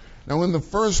 Now in the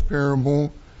first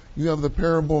parable, you have the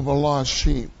parable of a lost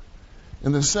sheep.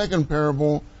 In the second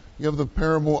parable, you have the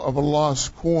parable of a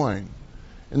lost coin.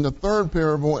 In the third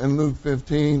parable in Luke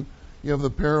 15, you have the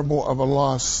parable of a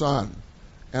lost son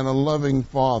and a loving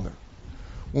father.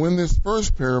 Well, in this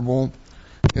first parable,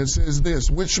 it says this: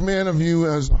 which man of you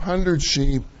has 100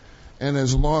 sheep and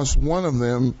has lost one of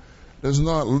them, does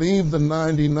not leave the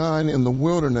 99 in the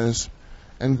wilderness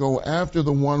and go after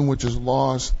the one which is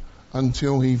lost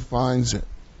until he finds it?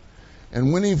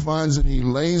 And when he finds it, he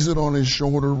lays it on his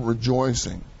shoulder,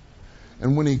 rejoicing.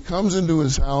 And when he comes into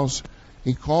his house,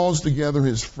 he calls together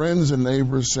his friends and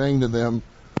neighbors, saying to them,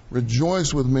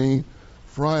 rejoice with me,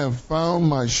 for I have found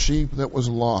my sheep that was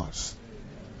lost.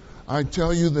 I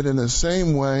tell you that in the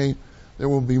same way, there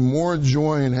will be more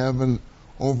joy in heaven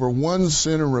over one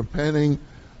sinner repenting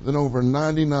than over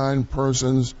 99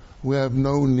 persons who have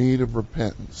no need of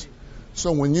repentance.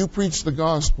 So when you preach the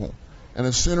gospel and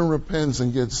a sinner repents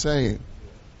and gets saved,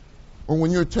 or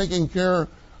when you're taking care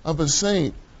of a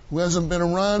saint who hasn't been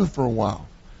around for a while,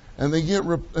 and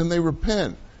they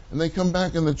repent and they come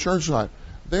back in the church life,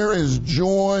 there is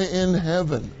joy in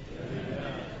heaven.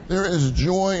 There is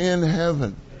joy in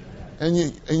heaven. And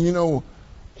you know,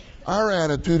 our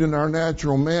attitude in our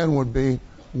natural man would be,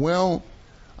 well,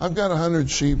 I've got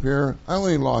 100 sheep here. I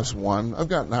only lost one. I've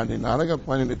got 99. I got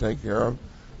plenty to take care of.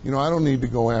 You know, I don't need to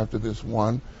go after this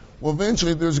one. Well,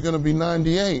 eventually there's going to be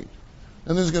 98,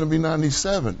 and there's going to be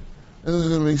 97, and there's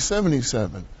going to be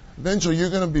 77. Eventually you're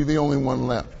going to be the only one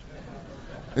left.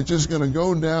 It's just going to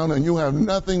go down, and you have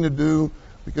nothing to do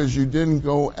because you didn't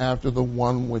go after the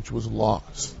one which was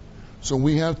lost. So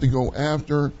we have to go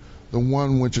after the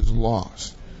one which is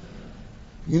lost.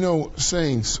 You know,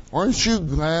 saints, aren't you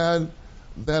glad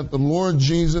that the Lord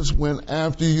Jesus went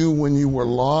after you when you were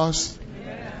lost?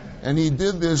 And he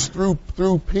did this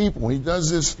through people. He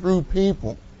does this through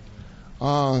people.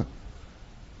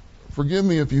 Forgive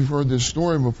me if you've heard this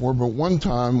story before, but one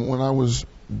time when I was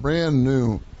brand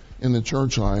new in the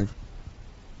church life,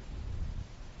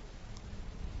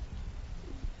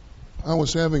 I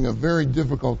was having a very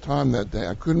difficult time that day.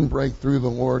 I couldn't break through the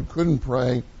Lord, couldn't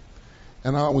pray,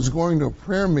 and I was going to a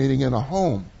prayer meeting in a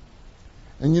home.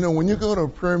 And you know, when you go to a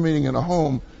prayer meeting in a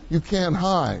home, you can't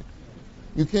hide.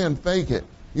 You can't fake it.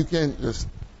 You can't just,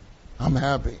 I'm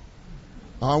happy.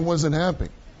 I wasn't happy.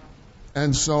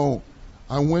 And so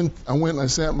I went and I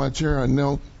sat in my chair, I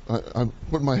knelt, I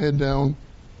put my head down.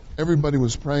 Everybody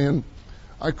was praying.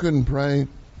 I couldn't pray.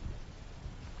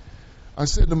 I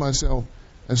said to myself,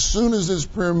 as soon as this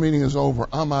prayer meeting is over,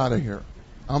 I'm out of here.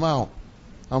 I'm out.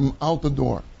 I'm out the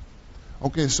door.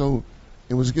 Okay, so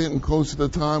it was getting close to the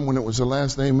time when it was the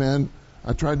last amen.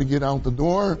 I tried to get out the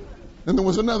door. Then there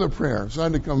was another prayer, so I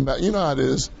had to come back. You know how it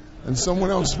is. And someone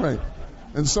else prayed.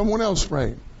 And someone else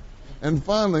prayed. And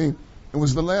finally, it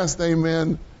was the last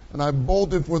amen, and I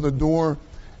bolted for the door.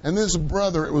 And this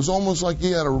brother, it was almost like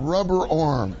he had a rubber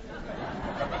arm.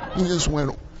 He just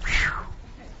went, whew,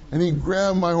 and he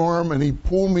grabbed my arm and he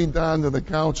pulled me down to the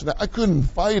couch. Now, I couldn't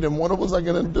fight him. What was I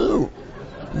going to do?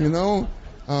 You know?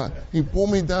 He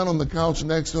pulled me down on the couch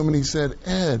next to him and he said,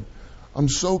 Ed, I'm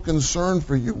so concerned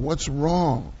for you. What's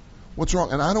wrong? What's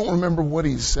wrong? And I don't remember what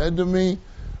he said to me,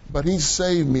 but he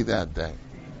saved me that day.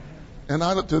 And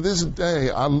to this day,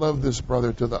 I love this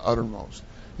brother to the uttermost.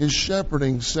 His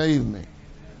shepherding saved me.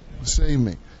 Saved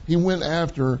me. He went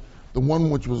after the one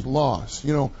which was lost.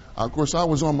 You know, of course, I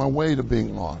was on my way to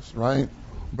being lost, right?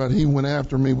 But he went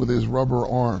after me with his rubber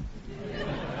arm.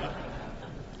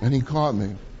 And he caught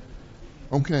me.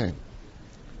 Okay.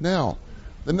 Now,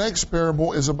 the next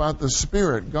parable is about the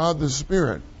Spirit, God the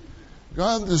Spirit.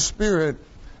 God the Spirit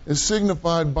is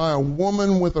signified by a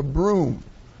woman with a broom,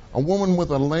 a woman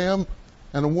with a lamp,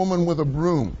 and a woman with a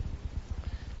broom.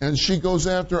 And she goes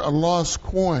after a lost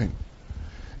coin.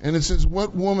 And it says,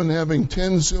 what woman having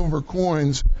 10 silver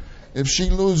coins, if she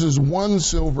loses one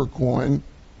silver coin,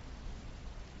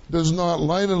 does not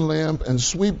light a lamp and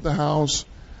sweep the house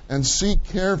and seek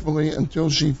carefully until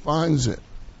she finds it?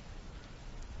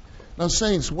 Now,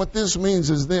 saints, what this means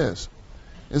is this,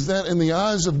 is that in the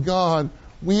eyes of God,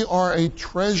 we are a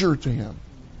treasure to Him.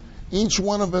 Each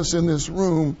one of us in this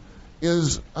room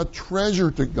is a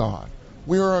treasure to God.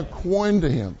 We are a coin to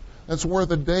Him that's worth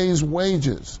a day's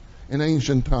wages in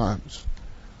ancient times.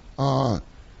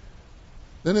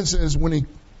 Then it says, let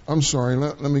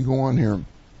me go on here.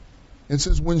 It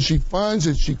says, when she finds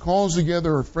it, she calls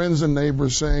together her friends and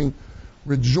neighbors, saying,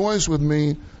 rejoice with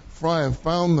me, for I have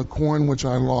found the coin which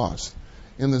I lost.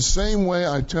 In the same way,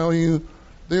 I tell you,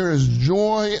 there is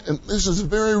joy, and this is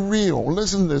very real.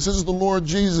 Listen to this. This is the Lord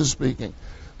Jesus speaking.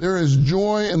 There is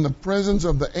joy in the presence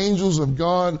of the angels of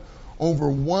God over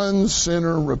one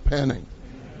sinner repenting.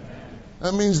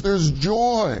 That means there's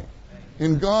joy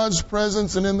in God's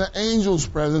presence and in the angels'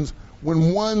 presence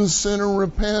when one sinner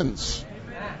repents.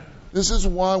 This is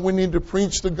why we need to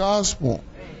preach the gospel.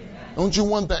 Don't you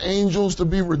want the angels to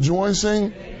be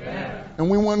rejoicing? And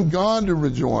we want God to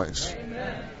rejoice.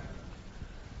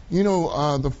 You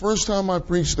know, the first time I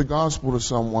preached the gospel to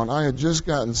someone, I had just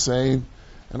gotten saved,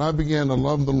 and I began to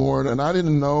love the Lord, and I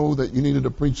didn't know that you needed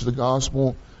to preach the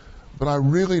gospel, but I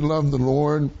really loved the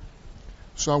Lord.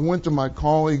 So I went to my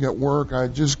colleague at work. I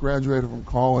had just graduated from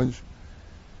college,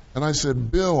 and I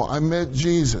said, Bill, I met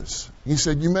Jesus. He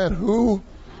said, you met who?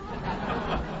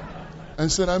 I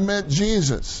said, I met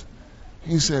Jesus.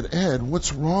 He said, Ed,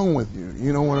 what's wrong with you?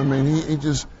 You know what I mean? It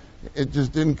just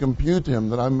didn't compute to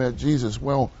him that I met Jesus.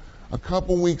 Well, a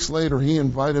couple weeks later, he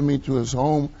invited me to his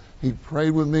home. He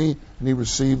prayed with me, and he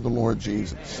received the Lord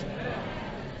Jesus.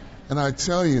 And I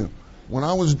tell you, when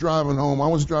I was driving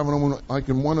home like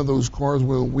in one of those cars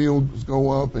where the wheels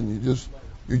go up and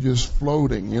you're just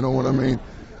floating. You know what I mean?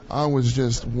 I was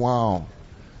just, wow.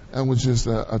 That was just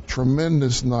a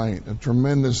tremendous night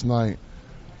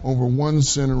over one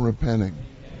sinner repenting.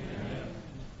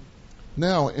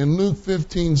 Now, in Luke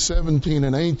 15, 17,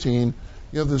 and 18,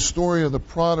 you have the story of the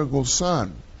prodigal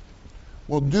son.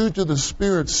 Well, due to the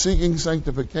Spirit seeking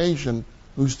sanctification,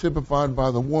 who's typified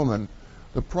by the woman,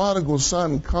 the prodigal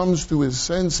son comes to his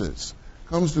senses.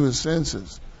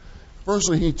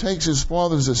 Firstly, he takes his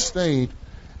father's estate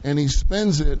and he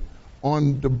spends it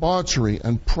on debauchery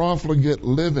and profligate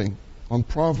living. And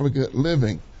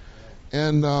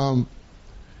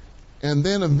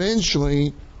then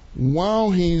eventually,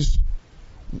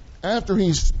 after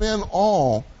he's spent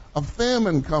all, a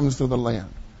famine comes to the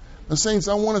land. Now, saints,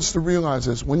 I want us to realize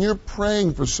this. When you're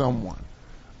praying for someone,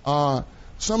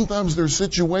 sometimes their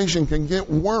situation can get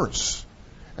worse.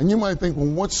 And you might think, well,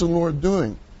 what's the Lord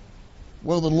doing?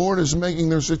 Well, the Lord is making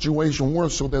their situation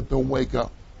worse so that they'll wake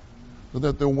up.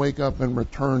 And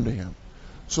return to Him.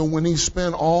 So when he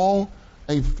spent all,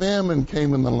 a famine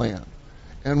came in the land.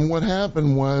 And what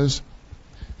happened was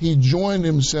he joined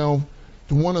himself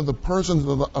to one of the persons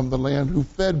of the land who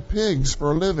fed pigs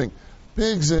for a living.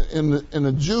 Pigs in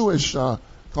a Jewish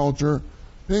culture,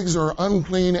 pigs are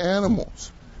unclean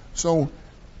animals. So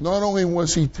not only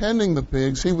was he tending the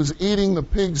pigs, he was eating the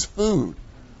pigs' food,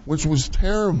 which was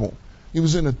terrible. He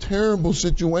was in a terrible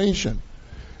situation.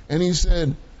 And he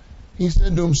said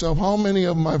to himself, how many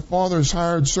of my father's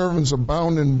hired servants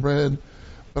abound in bread,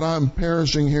 but I am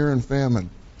perishing here in famine?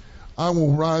 I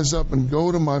will rise up and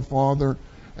go to my father,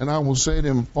 and I will say to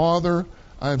him, Father,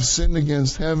 I have sinned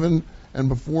against heaven and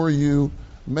before you.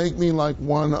 Make me like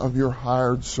one of your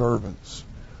hired servants.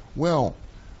 Well,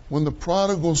 when the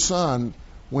prodigal son,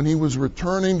 when he was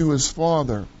returning to his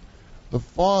father, the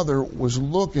father was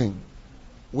looking,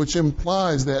 which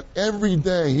implies that every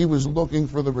day he was looking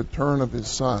for the return of his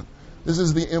son. This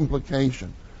is the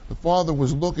implication. The father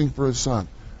was looking for his son.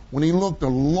 When he looked a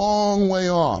long way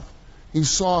off, he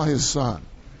saw his son.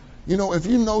 You know, if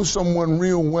you know someone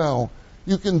real well,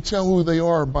 you can tell who they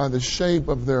are by the shape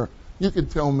of their... You could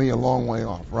tell me a long way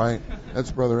off, right?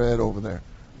 That's Brother Ed over there,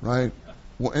 right?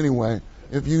 Well, anyway,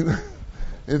 if you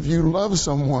love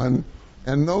someone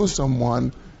and know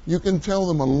someone, you can tell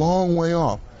them a long way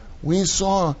off. We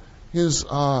saw his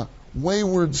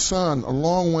wayward son a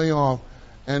long way off,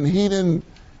 and he didn't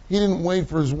wait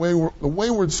for his wayward... The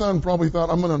wayward son probably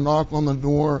thought, I'm going to knock on the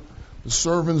door. The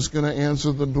servant's going to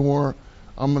answer the door.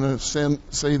 I'm going to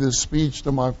say this speech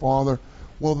to my father.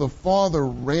 Well, the father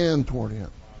ran toward him.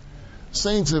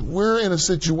 Saints, if we're in a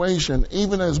situation,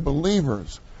 even as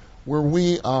believers, where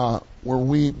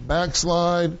we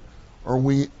backslide or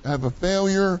we have a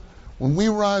failure, when we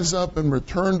rise up and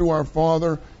return to our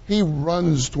Father, He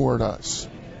runs toward us.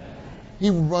 He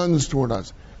runs toward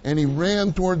us. And he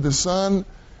ran toward the son,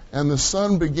 and the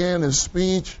son began his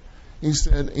speech. He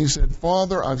said,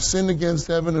 Father, I've sinned against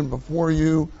heaven and before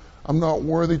you. I'm not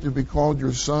worthy to be called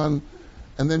your son.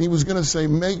 And then he was going to say,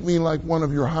 make me like one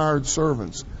of your hired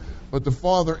servants. But the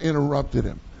father interrupted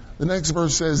him. The next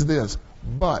verse says this,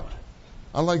 but.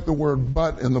 I like the word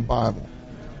but in the Bible.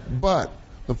 But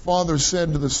the father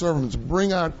said to the servants,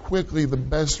 bring out quickly the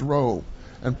best robe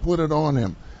and put it on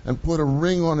him, and put a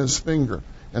ring on his finger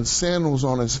and sandals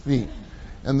on his feet.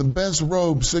 And the best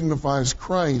robe signifies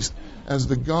Christ as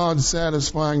the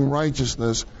God-satisfying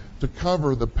righteousness to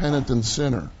cover the penitent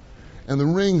sinner. And the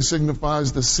ring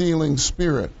signifies the sealing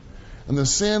Spirit. And the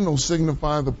sandals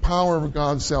signify the power of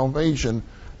God's salvation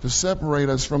to separate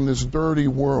us from this dirty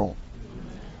world.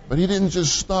 But he didn't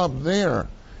just stop there.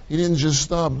 He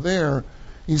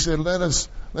said, let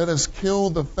us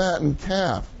kill the fattened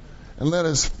calf, and let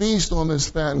us feast on this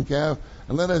fattened calf,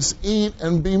 and let us eat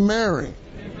and be merry.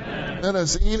 Amen. Let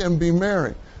us eat and be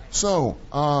merry. So,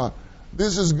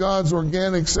 This is God's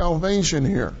organic salvation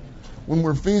here. When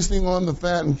we're feasting on the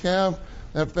fattened calf,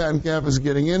 that fattened calf is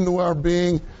getting into our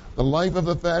being. The life of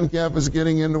the fattened calf is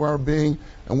getting into our being,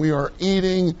 and we are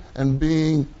eating and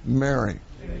being merry.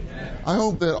 Amen. I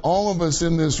hope that all of us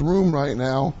in this room right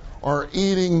now are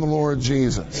eating the Lord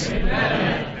Jesus.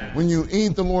 Amen. When you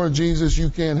eat the Lord Jesus, you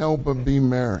can't help but be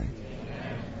merry.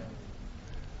 Amen.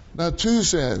 Now 2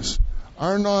 says,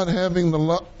 our not having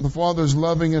the Father's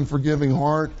loving and forgiving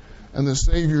heart and the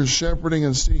Savior's shepherding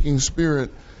and seeking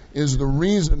spirit is the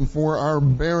reason for our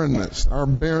barrenness.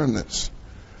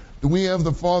 Do we have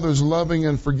the Father's loving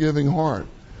and forgiving heart?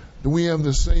 Do we have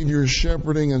the Savior's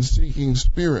shepherding and seeking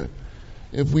spirit?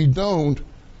 If we don't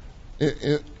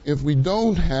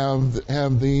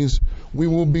have these, we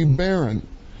will be barren.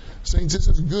 Saints, this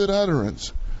is good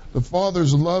utterance. The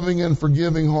Father's loving and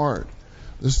forgiving heart.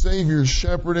 The Savior's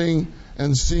shepherding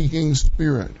and seeking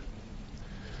spirit.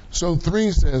 So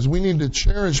 3 says we need to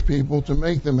cherish people to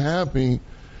make them happy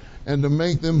and to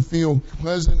make them feel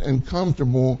pleasant and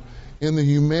comfortable in the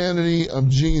humanity of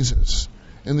Jesus.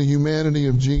 In the humanity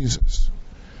of Jesus.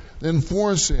 Then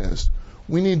 4 says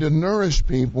we need to nourish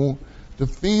people to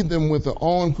feed them with the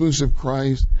all-inclusive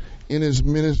Christ in his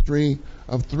ministry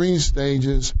of 3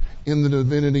 stages in the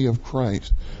divinity of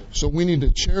Christ. So we need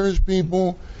to cherish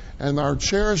people, and our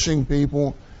cherishing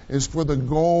people is for the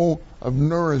goal of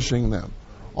nourishing them.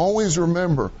 Always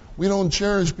remember, we don't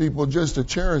cherish people just to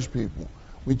cherish people.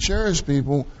 We cherish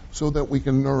people so that we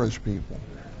can nourish people.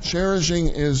 Cherishing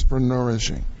is for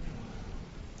nourishing.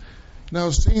 Now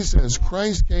C says,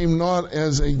 Christ came not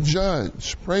as a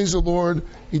judge. Praise the Lord,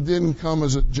 he didn't come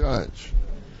as a judge.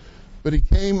 But he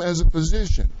came as a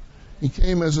physician. He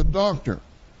came as a doctor.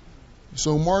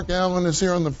 So Mark Allen is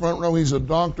here on the front row. He's a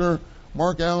doctor.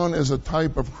 Mark Allen is a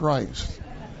type of Christ.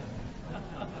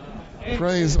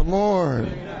 Praise the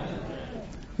Lord.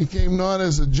 He came not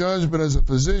as a judge, but as a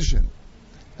physician.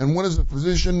 And what does a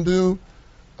physician do?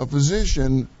 A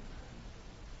physician,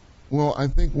 well, I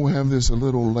think we'll have this a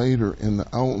little later in the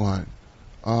outline.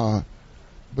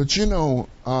 But you know,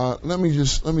 let me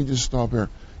just stop here.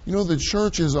 You know, the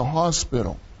church is a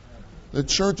hospital. The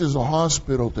church is a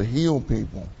hospital to heal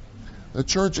people. The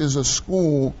church is a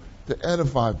school to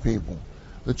edify people.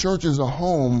 The church is a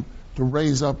home to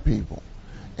raise up people.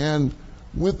 And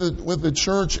with the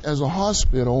church as a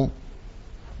hospital,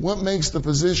 what makes the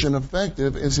physician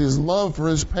effective is his love for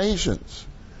his patients.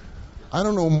 I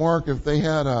don't know, Mark, if they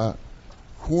had a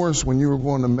course when you were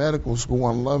going to medical school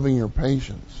on loving your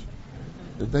patients.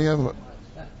 Did they have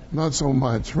not so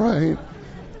much, right?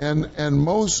 And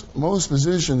most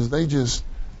physicians, they just,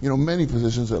 many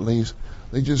physicians at least,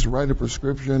 they just write a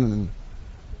prescription and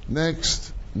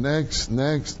next.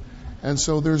 And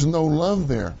so there's no love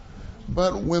there.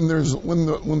 But when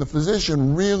the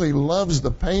physician really loves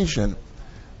the patient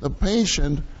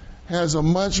has a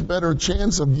much better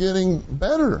chance of getting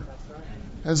better.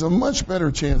 Has a much better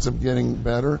chance of getting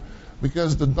better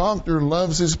because the doctor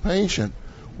loves his patient.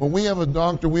 When we have a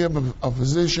doctor, we have a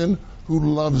physician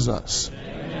who loves us.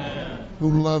 Amen.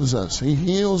 Who loves us. He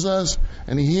heals us,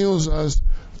 and he heals us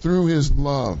through his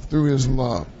love.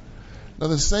 Now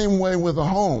the same way with a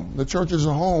home. The church is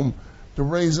a home to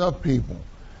raise up people.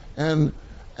 And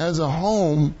as a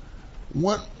home,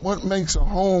 what makes a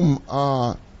home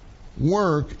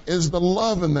work is the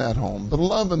love in that home. The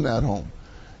love in that home.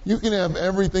 You can have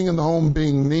everything in the home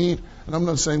being neat, and I'm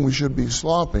not saying we should be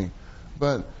sloppy,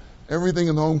 but everything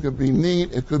in the home could be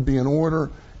neat, it could be in order.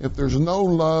 If there's no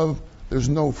love, there's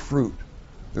no fruit.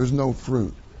 There's no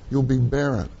fruit. You'll be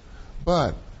barren.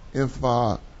 But if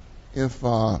when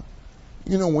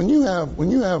you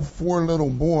have 4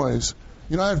 little boys,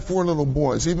 I had 4 little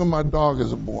boys. Even my dog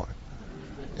is a boy,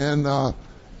 and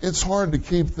it's hard to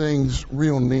keep things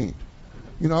real neat.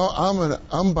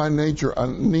 I'm by nature a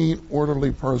neat,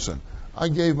 orderly person. I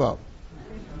gave up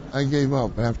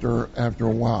after a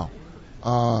while.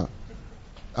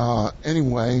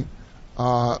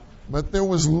 But there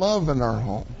was love in our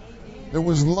home.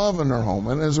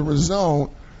 And as a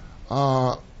result,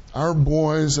 our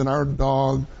boys and our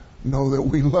dog know that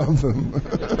we love them.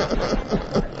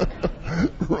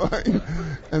 Right?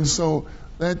 And so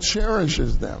that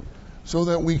cherishes them so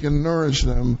that we can nourish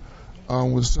them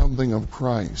with something of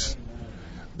Christ.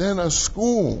 Then a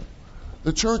school.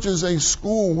 The church is a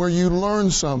school where you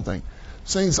learn something.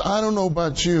 Saints, I don't know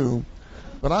about you,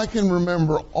 but I can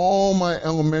remember all my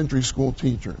elementary school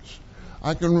teachers.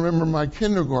 I can remember my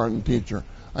kindergarten teacher.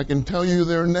 I can tell you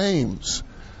their names.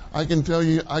 I can tell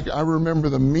you, I remember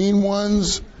the mean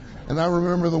ones, and I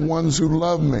remember the ones who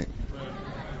love me.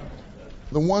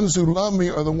 The ones who love me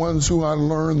are the ones who I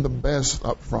learned the best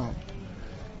up from.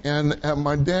 And at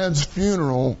my dad's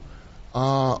funeral,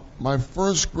 my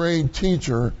first grade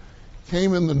teacher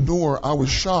came in the door. I was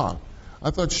shocked.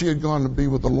 I thought she had gone to be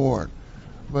with the Lord.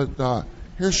 But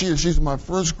here she is. She's my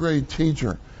first grade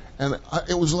teacher. And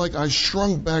it was like I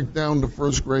shrunk back down to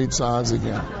first grade size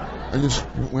again. I just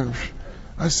went,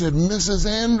 I said, Mrs.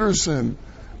 Anderson.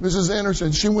 Mrs.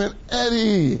 Anderson. She went,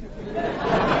 Eddie.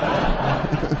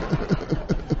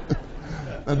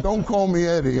 Now, don't call me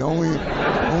Eddie. Only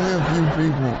a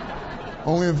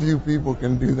few people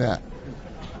can do that.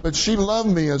 But she loved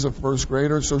me as a first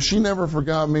grader, so she never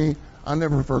forgot me. I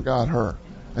never forgot her.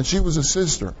 And she was a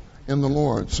sister in the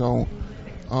Lord, so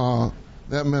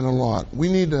that meant a lot. We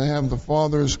need to have the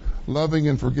Father's loving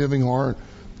and forgiving heart,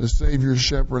 the Savior's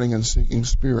shepherding and seeking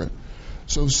spirit.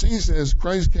 So C says,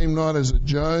 Christ came not as a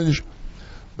judge,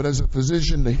 but as a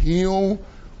physician to heal,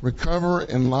 recover,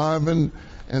 enliven,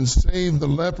 and save the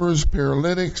lepers,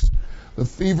 paralytics, the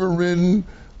fever-ridden,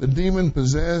 the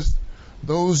demon-possessed,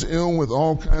 those ill with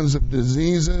all kinds of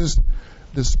diseases,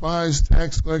 despised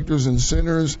tax collectors and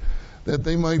sinners, that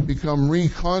they might become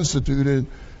reconstituted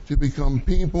to become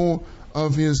people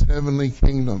of his heavenly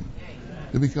kingdom.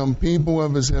 To become people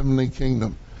of his heavenly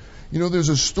kingdom. You know, there's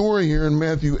a story here in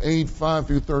Matthew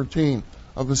 8:5-13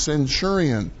 of a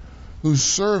centurion whose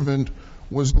servant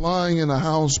was lying in a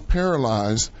house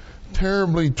paralyzed,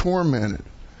 terribly tormented.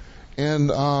 And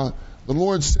the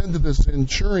Lord said to the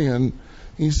centurion,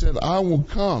 he said, I'll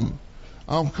come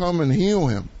and heal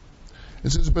him.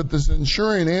 It says, but the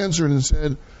centurion answered and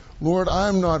said, Lord, I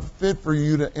am not fit for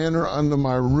you to enter under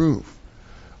my roof,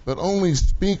 but only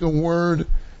speak a word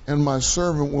and my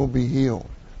servant will be healed.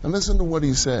 And listen to what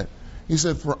he said. He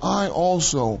said, for I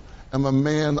also am a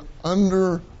man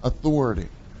under authority.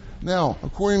 Now,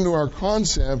 according to our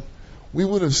concept, we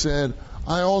would have said,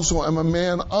 I also am a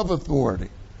man of authority.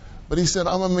 But he said,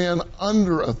 I'm a man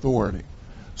under authority.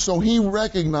 So he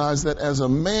recognized that as a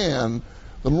man,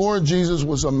 the Lord Jesus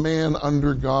was a man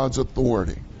under God's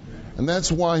authority. And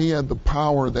that's why he had the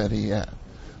power that he had.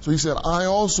 So he said, I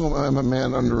also am a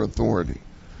man under authority.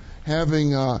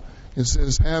 Having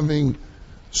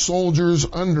soldiers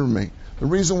under me. The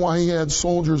reason why he had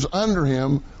soldiers under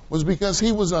him was because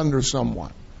he was under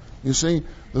someone. You see,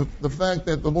 the fact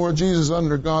that the Lord Jesus is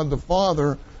under God the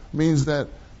Father means that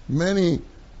many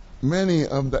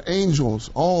of the angels,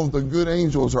 all of the good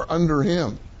angels are under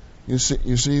him. You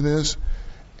see this?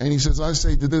 And he says, I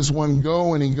say to this one,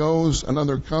 go, and he goes,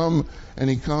 another come, and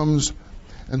he comes,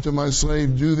 and to my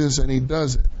slave, do this, and he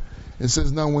does it. It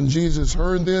says, now when Jesus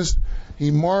heard this, he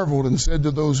marveled and said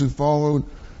to those who followed,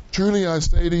 truly I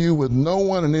say to you, with no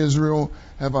one in Israel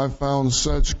have I found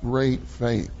such great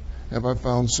faith. Have I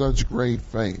found such great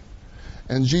faith.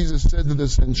 And Jesus said to the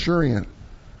centurion,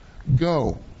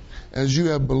 go, as you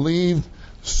have believed,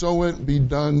 so it be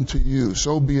done to you.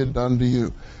 So be it done to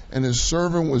you. And his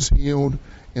servant was healed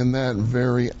in that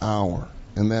very hour.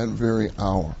 In that very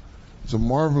hour. It's a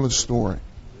marvelous story.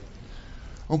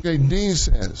 Okay, D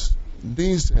says,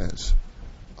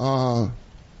 now,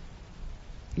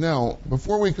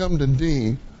 before we come to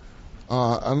D,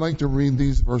 I'd like to read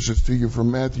these verses to you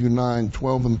from Matthew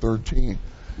 9:12 and 13.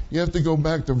 You have to go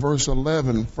back to verse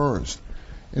 11 first.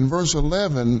 In verse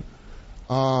 11,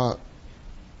 the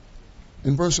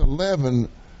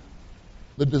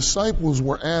disciples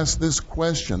were asked this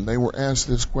question. They were asked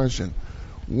this question.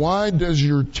 Why does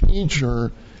your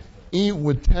teacher eat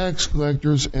with tax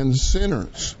collectors and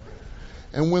sinners?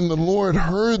 And when the Lord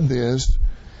heard this,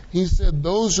 he said,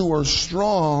 those who are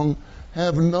strong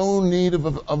have no need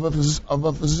of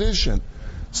a physician.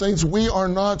 Saints, we are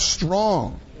not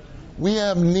strong. We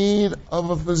have need of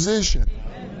a physician.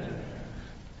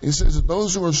 He says,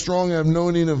 those who are strong have no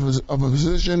need of a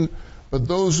physician, but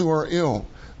those who are ill.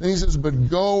 Then he says, but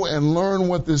go and learn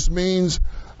what this means.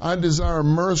 I desire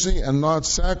mercy and not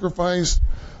sacrifice,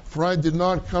 for I did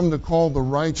not come to call the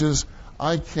righteous.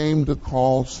 I came to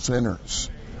call sinners.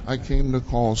 I came to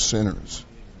call sinners.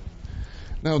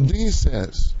 Now D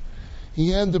says,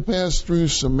 he had to pass through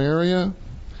Samaria,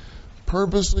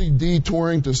 purposely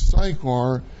detouring to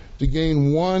Sychar to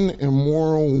gain one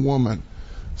immoral woman.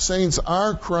 Saints,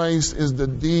 our Christ is the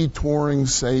detouring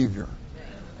Savior.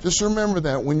 Just remember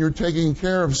that when you're taking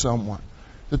care of someone.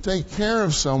 To take care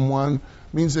of someone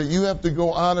means that you have to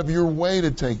go out of your way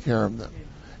to take care of them.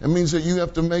 It means that you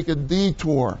have to make a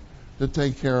detour to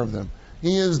take care of them.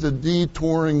 He is the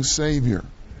detouring Savior.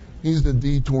 He's the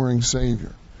detouring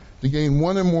Savior. To gain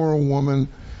one immoral woman,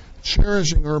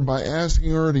 cherishing her by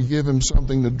asking her to give him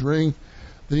something to drink,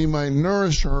 that he might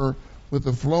nourish her with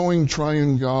the flowing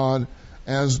triune God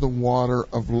as the water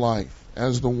of life.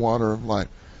 As the water of life.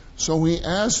 So he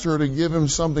asked her to give him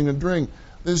something to drink.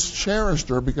 this cherished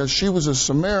her because she was a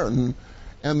Samaritan,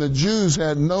 and the Jews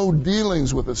had no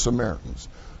dealings with the Samaritans.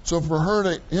 So for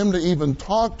him to even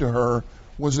talk to her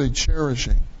was a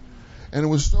cherishing. And it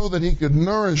was so that he could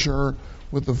nourish her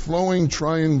with the flowing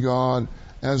triune God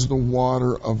as the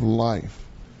water of life.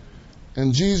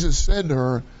 And Jesus said to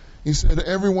her, he said,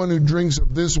 everyone who drinks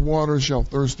of this water shall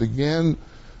thirst again,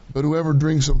 but whoever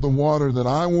drinks of the water that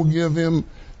I will give him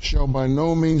shall by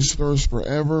no means thirst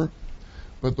forever.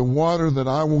 But the water that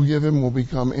I will give him will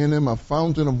become in him a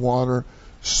fountain of water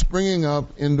springing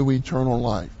up into eternal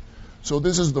life. So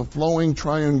this is the flowing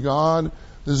triune God.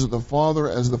 This is the Father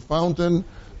as the fountain,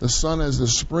 the Son as the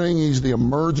spring. He's the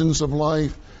emergence of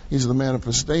life. He's the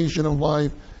manifestation of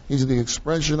life. He's the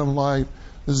expression of life.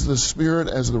 This is the Spirit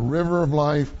as the river of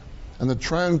life. And the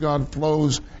triune God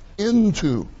flows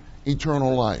into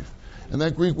eternal life. And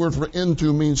that Greek word for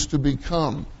into means to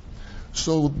become.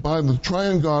 So by the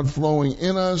triune God flowing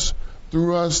in us,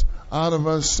 through us, out of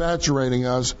us, saturating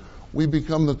us, we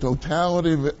become the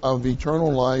totality of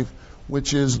eternal life,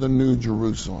 which is the New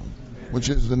Jerusalem. Which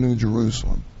is the New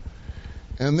Jerusalem.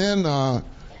 And then,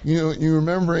 you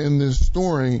remember in this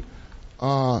story,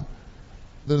 the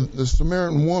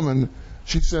Samaritan woman,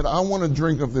 she said, I want to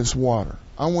drink of this water.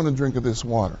 I want to drink of this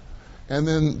water. And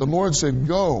then the Lord said,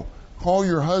 go, call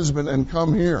your husband and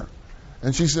come here.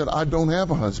 And she said, I don't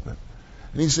have a husband.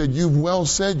 And he said, you've well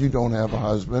said you don't have a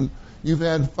husband. You've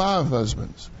had 5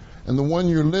 husbands. And the one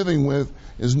you're living with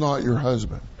is not your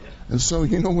husband. And so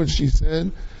you know what she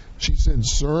said? She said,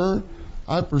 sir,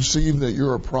 I perceive that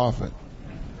you're a prophet.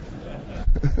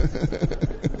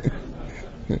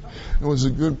 It was a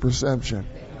good perception.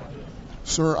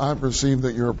 Sir, I perceive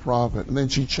that you're a prophet. And then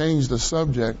she changed the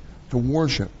subject to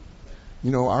worship.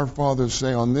 You know, our fathers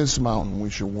say on this mountain we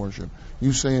should worship.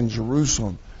 You say in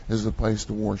Jerusalem is the place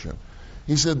to worship.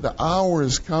 He said the hour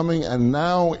is coming and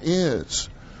now is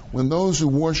when those who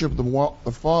worship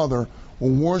the Father will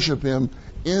worship him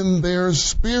in their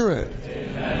spirit.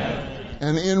 Amen.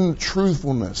 And in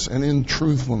truthfulness and in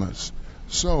truthfulness.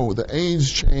 So the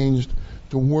age changed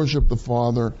to worship the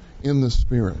Father in the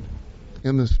Spirit.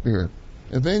 In the Spirit.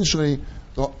 Eventually,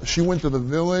 she went to the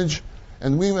village,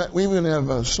 and we even have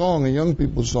a song, a young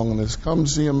people's song on this. Come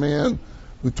see a man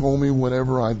who told me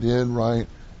whatever I did, right?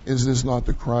 Is this not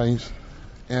the Christ?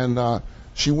 And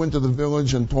she went to the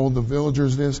village and told the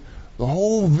villagers this. The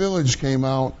whole village came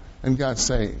out and got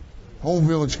saved. The whole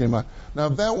village came out. Now,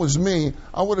 if that was me,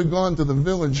 I would have gone to the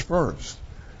village first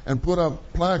and put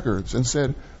up placards and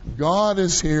said, God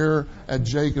is here at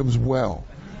Jacob's well.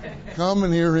 Come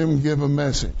and hear him give a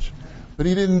message. But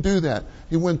he didn't do that.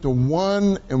 He went to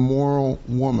one immoral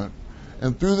woman.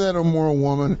 And through that immoral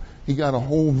woman, he got a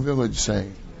whole village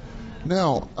saved.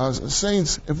 Now,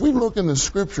 saints, if we look in the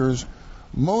scriptures,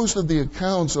 most of the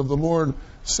accounts of the Lord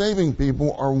saving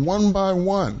people are one by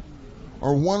one,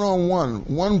 or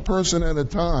one-on-one, one person at a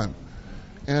time.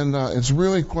 And it's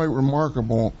really quite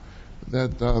remarkable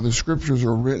that the scriptures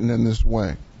are written in this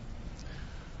way.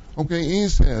 Okay, he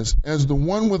says, as the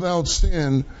one without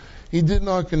sin, he did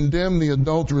not condemn the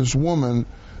adulterous woman,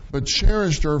 but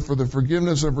cherished her for the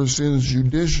forgiveness of her sins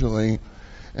judicially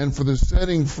and for the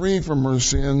setting free from her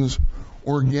sins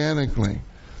organically.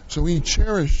 So he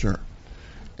cherished her.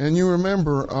 And you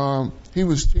remember, he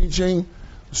was teaching.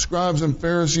 The scribes and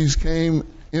Pharisees came,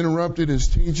 interrupted his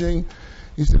teaching.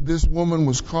 He said this woman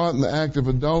was caught in the act of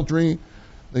adultery.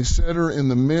 They set her in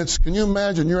the midst. Can you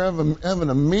imagine? You're having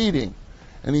a meeting,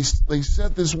 and they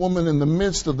set this woman in the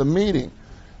midst of the meeting.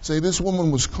 Say this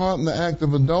woman was caught in the act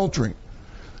of adultery.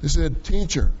 They said,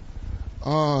 teacher,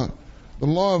 the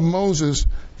law of Moses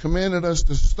commanded us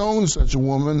to stone such a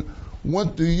woman.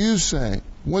 What do you say?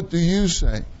 What do you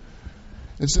say?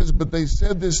 It says, but they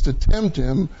said this to tempt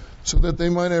him so that they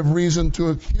might have reason to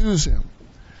accuse him.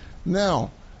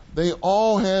 Now, they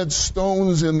all had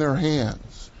stones in their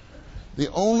hands.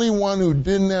 The only one who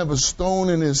didn't have a stone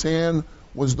in his hand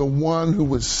was the one who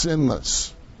was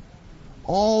sinless.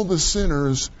 All the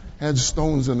sinners had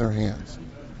stones in their hands.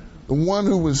 The one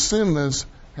who was sinless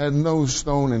had no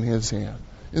stone in his hand.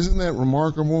 Isn't that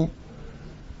remarkable?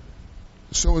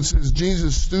 So it says,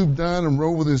 Jesus stooped down and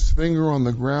wrote with his finger on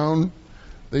the ground.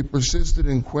 They persisted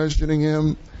in questioning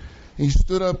him. He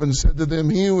stood up and said to them,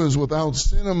 he who is without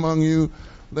sin among you,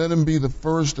 let him be the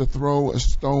first to throw a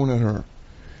stone at her.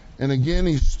 And again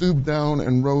he stooped down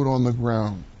and wrote on the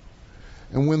ground.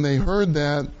 And when they heard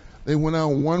that, they went out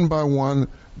one by one,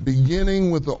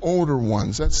 beginning with the older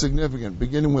ones. That's significant,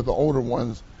 beginning with the older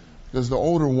ones, because the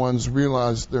older ones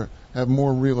have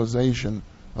more realization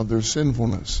of their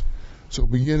sinfulness. So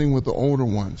beginning with the older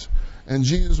ones. And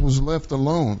Jesus was left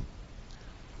alone.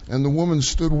 And the woman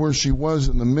stood where she was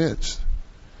in the midst.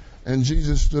 And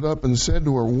Jesus stood up and said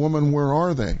to her, Woman, where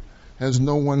are they? Has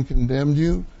no one condemned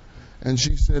you? And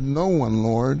she said, No one,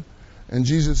 Lord. And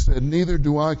Jesus said, Neither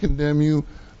do I condemn you.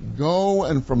 Go,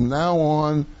 and from now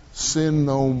on, sin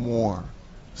no more.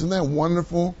 Isn't that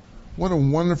wonderful? What a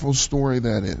wonderful story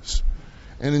that is.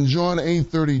 And in John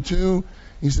 8:32,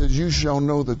 he says, You shall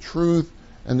know the truth,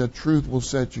 and the truth will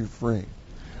set you free.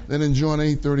 Then in John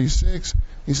 8:36,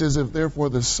 he says, If therefore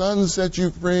the Son sets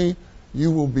you free,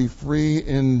 you will be free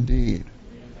indeed.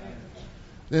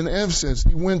 Then F says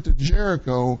he went to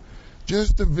Jericho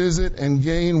just to visit and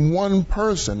gain one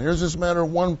person. Here's this matter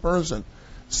of one person.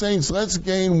 Saints, let's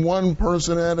gain one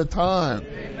person at a time.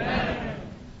 Amen.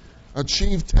 A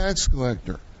chief tax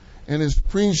collector, and his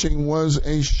preaching was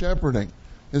a shepherding.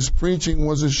 His preaching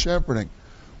was a shepherding.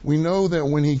 We know that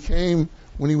when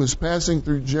he was passing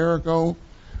through Jericho,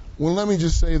 well, let me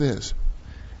just say this.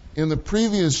 In the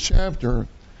previous chapter,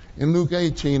 in Luke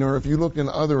 18, or if you look in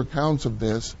other accounts of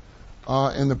this,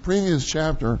 in the previous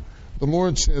chapter, the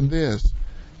Lord said this.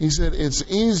 He said, It's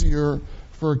easier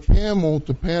for a camel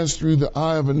to pass through the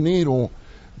eye of a needle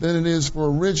than it is for a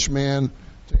rich man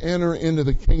to enter into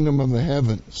the kingdom of the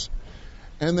heavens.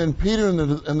 And then Peter and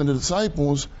the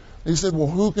disciples, they said, Well,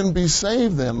 who can be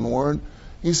saved then, Lord?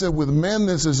 He said, With men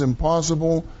this is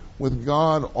impossible. With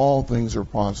God all things are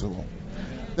possible.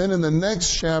 Then in the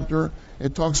next chapter,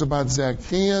 it talks about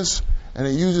Zacchaeus, and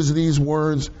it uses these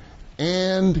words,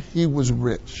 and he was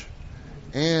rich.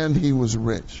 And he was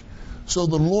rich. So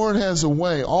the Lord has a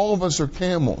way. All of us are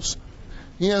camels.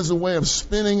 He has a way of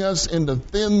spinning us into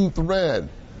thin thread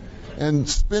and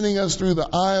spinning us through the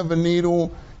eye of a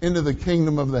needle into the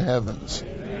kingdom of the heavens.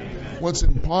 What's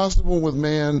impossible with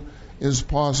man is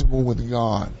possible with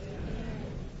God.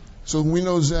 So we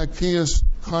know Zacchaeus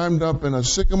climbed up in a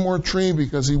sycamore tree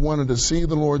because he wanted to see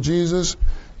the Lord Jesus.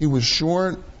 He was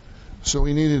short, so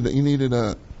he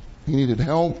needed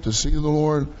help to see the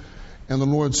Lord. And the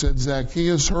Lord said,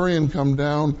 Zacchaeus, hurry and come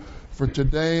down, for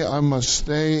today I must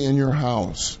stay in your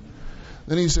house.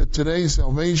 Then he said, Today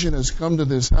salvation has come to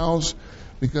this house,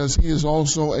 because he is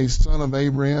also a son of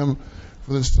Abraham.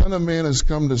 For the Son of Man has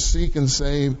come to seek and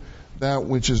save that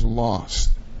which is lost.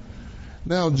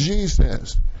 Now, G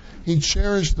says, he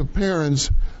cherished the parents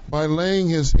by laying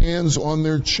his hands on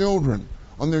their children.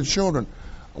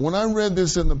 When I read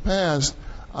this in the past,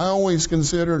 I always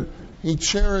considered he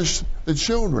cherished the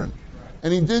children.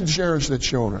 And he did cherish the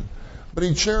children. But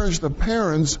he cherished the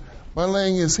parents by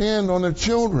laying his hand on their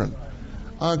children.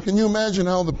 Can you imagine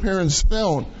how the parents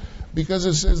felt? Because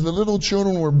it says the little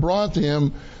children were brought to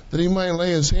him that he might lay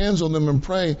his hands on them and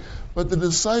pray. But the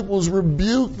disciples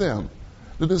rebuked them.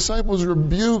 The disciples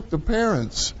rebuked the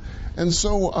parents. And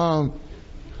so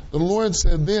the Lord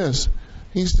said this.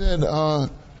 He said, allow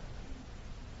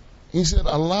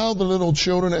the little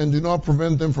children and do not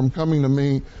prevent them from coming to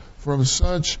me, for of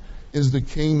such is the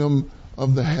kingdom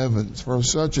of the heavens. For of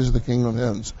such is the kingdom of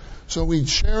heavens. So we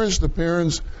cherish the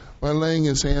parents by laying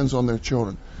his hands on their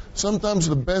children. Sometimes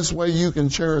the best way you can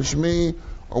cherish me,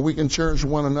 or we can cherish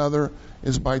one another,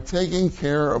 is by taking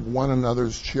care of one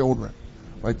another's children.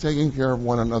 By taking care of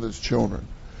one another's children.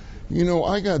 You know,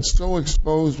 I got so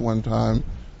exposed one time.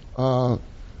 The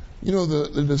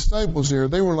disciples here,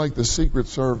 they were like the Secret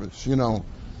Service, here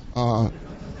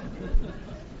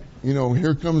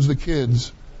comes the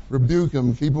kids. Rebuke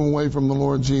them, keep them away from the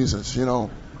Lord Jesus,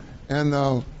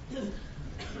 And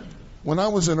when I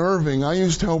was in Irving, I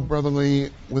used to help Brother Lee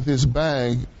with his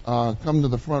bag come to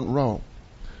the front row.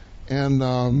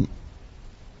 And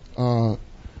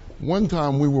one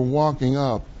time we were walking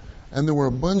up, and there were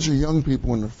a bunch of young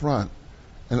people in the front,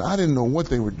 and I didn't know what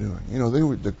they were doing. They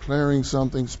were declaring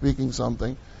something, speaking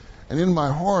something, and in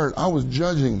my heart, I was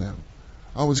judging them.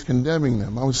 I was condemning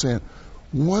them. I was saying,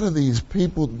 what are these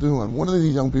people doing? What are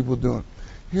these young people doing?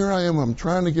 Here I am, I'm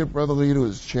trying to get Brother Lee to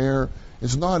his chair.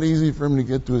 It's not easy for him to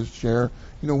get to his chair.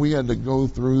 We had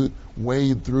to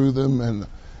wade through them, and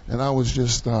I was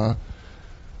just,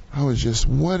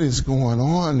 what is going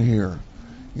on here?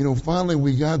 Finally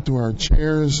we got to our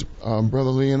chairs,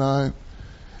 Brother Lee and I,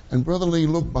 and Brother Lee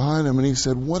looked behind him and he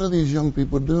said, what are these young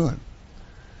people doing?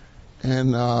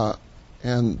 And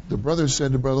the brother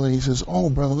said to Brother Lee, he says, oh,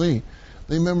 Brother Lee,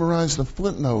 they memorized the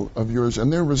footnote of yours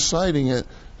and they're reciting it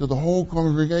to the whole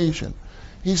congregation.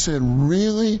 He said,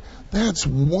 really? That's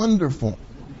wonderful.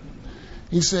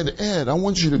 He said, Ed, I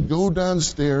want you to go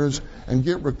downstairs and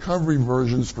get recovery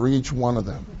versions for each one of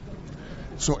them.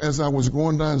 So as I was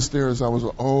going downstairs, I was,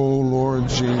 oh, Lord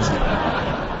Jesus,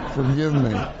 forgive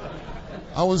me.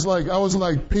 I was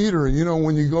like Peter,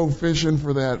 when you go fishing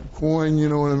for that coin, you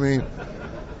know what I mean?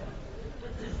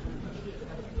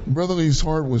 Brother Lee's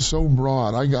heart was so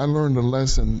broad. I learned a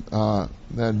lesson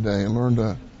that day.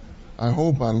 I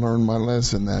hope I learned my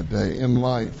lesson that day in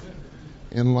life.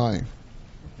 In life.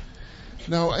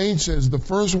 Now, 8 says, the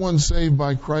first one saved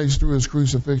by Christ through his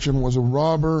crucifixion was a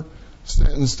robber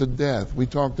sentenced to death. We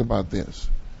talked about this.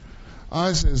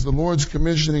 I says, the Lord's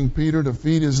commissioning Peter to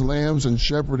feed his lambs and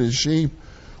shepherd his sheep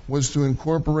was to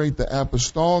incorporate the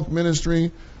apostolic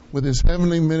ministry with his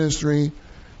heavenly ministry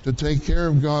to take care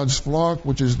of God's flock,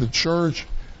 which is the church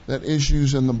that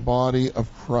issues in the body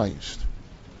of Christ.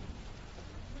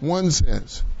 1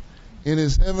 says, in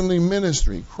his heavenly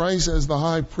ministry, Christ as the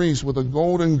high priest with a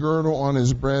golden girdle on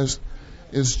his breast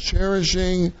is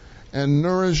cherishing and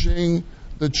nourishing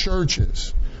the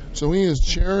churches. So he is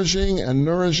cherishing and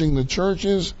nourishing the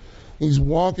churches. He's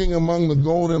walking among the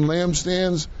golden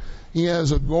lampstands. He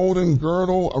has a golden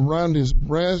girdle around his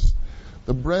breast.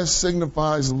 The breast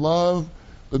signifies love.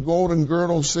 The golden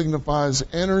girdle signifies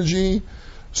energy.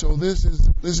 So this is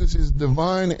his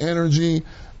divine energy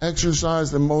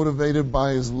exercised and motivated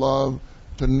by his love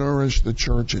to nourish the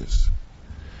churches.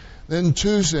 Then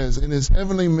 2 says, in his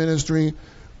heavenly ministry,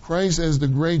 Christ as the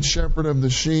great shepherd of the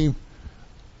sheep,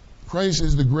 Christ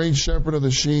is the great shepherd of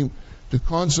the sheep to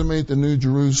consummate the New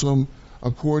Jerusalem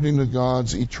according to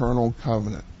God's eternal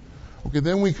covenant. Okay,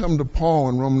 then we come to Paul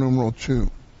in Roman numeral 2.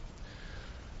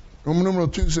 Roman numeral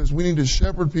 2 says we need to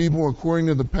shepherd people according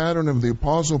to the pattern of the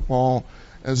Apostle Paul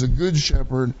as a good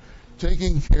shepherd,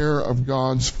 taking care of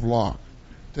God's flock.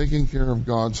 Taking care of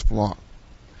God's flock.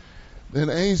 Then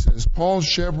A says, Paul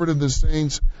shepherded the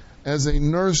saints as a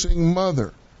nursing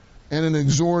mother and an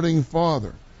exhorting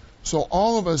father. So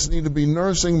all of us need to be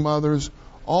nursing mothers.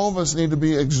 All of us need to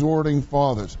be exhorting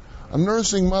fathers. A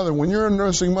nursing mother, when you're a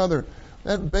nursing mother,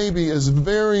 that baby is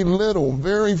very little,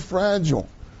 very fragile.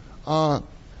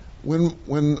 When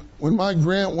one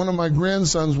of my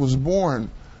grandsons was born,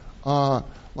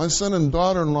 my son and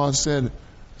daughter-in-law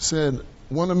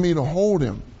wanted me to hold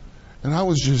him. And I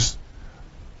was just,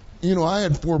 I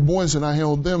had 4 boys and I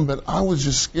held them, but I was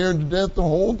just scared to death to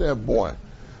hold that boy.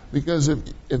 Because if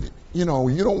you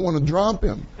don't want to drop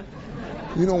him.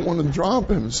 You don't want to drop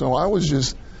him. So I was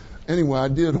just, anyway, I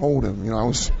did hold him. I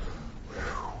was,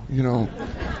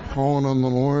 calling on the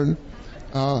Lord.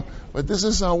 But this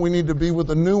is how we need to be with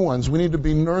the new ones. We need to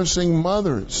be nursing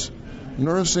mothers.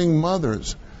 Nursing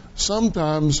mothers.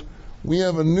 Sometimes we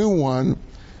have a new one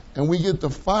and we get the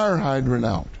fire hydrant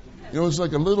out. It's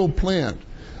like a little plant.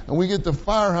 And we get the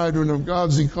fire hydrant of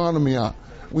God's economy out.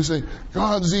 We say,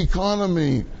 God's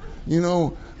economy,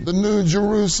 the New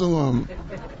Jerusalem,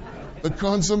 the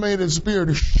consummated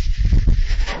spirit.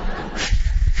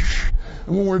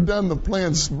 And when we're done, the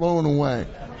plant's blown away.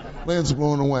 Plant's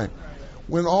blown away.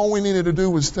 When all we needed to do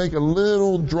was take a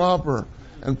little dropper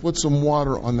and put some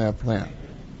water on that plant.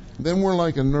 Then we're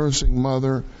like a nursing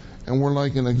mother and we're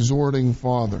like an exhorting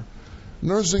father.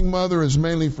 Nursing mother is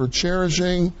mainly for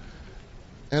cherishing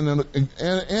and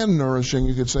nourishing,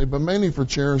 you could say, but mainly for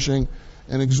cherishing.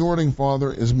 And exhorting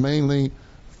father is mainly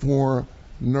for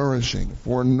nourishing,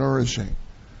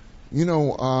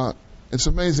 It's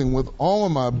amazing. With all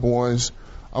of my boys,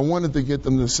 I wanted to get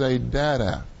them to say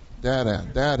dada,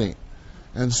 daddy.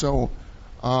 And so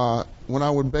when I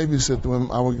would babysit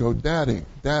them, I would go, daddy.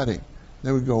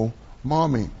 They would go,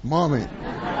 mommy.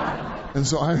 And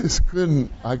so I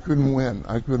couldn't win.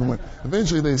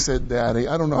 Eventually they said daddy.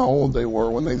 I don't know how old they were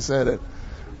when they said it,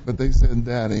 but they said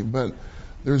daddy. But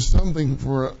there's something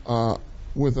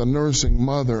with a nursing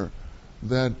mother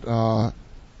that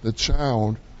the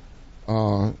child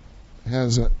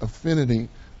has an affinity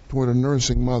toward a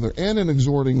nursing mother and an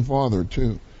exhorting father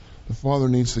too. The father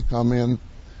needs to come in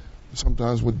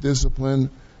sometimes with discipline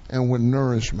and with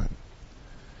nourishment.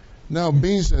 Now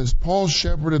B says, Paul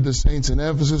shepherded the saints in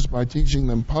Ephesus by teaching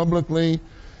them publicly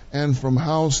and from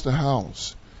house to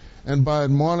house, and by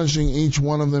admonishing each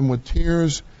one of them with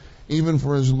tears, even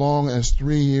for as long as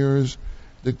 3 years,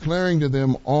 declaring to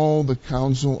them all the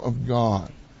counsel of God.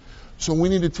 So we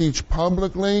need to teach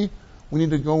publicly. We need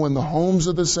to go in the homes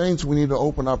of the saints. We need to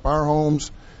open up our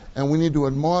homes, and we need to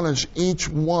admonish each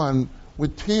one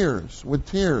with tears.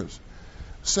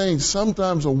 Saints,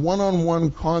 sometimes a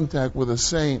one-on-one contact with a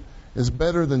saint is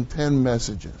better than 10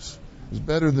 messages.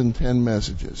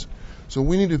 So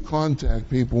we need to contact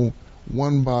people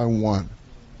one by one.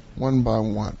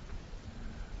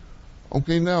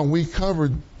 Okay, now we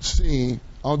covered C.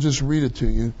 I'll just read it to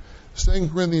you. 2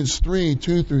 Corinthians 3,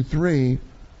 2 through 3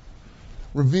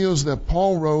 reveals that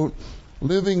Paul wrote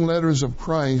living letters of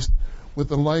Christ with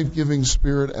the life-giving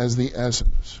Spirit as the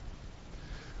essence.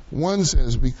 1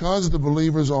 says, because the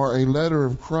believers are a letter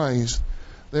of Christ,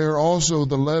 they are also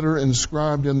the letter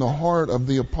inscribed in the heart of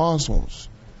the apostles.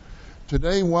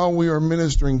 Today, while we are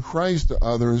ministering Christ to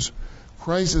others,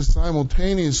 Christ is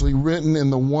simultaneously written in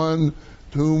the one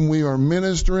to whom we are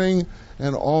ministering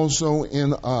and also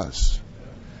in us.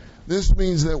 This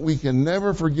means that we can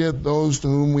never forget those to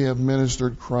whom we have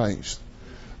ministered Christ.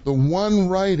 The one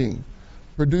writing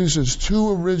produces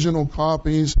two original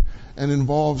copies and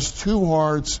involves two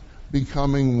hearts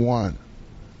becoming one.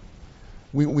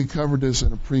 We covered this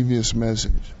in a previous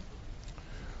message.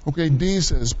 Okay, D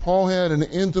says, Paul had an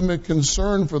intimate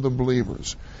concern for the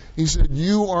believers. He said,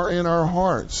 you are in our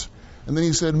hearts. And then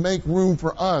he said, make room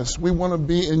for us. We want to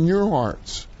be in your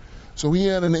hearts. So he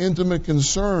had an intimate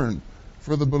concern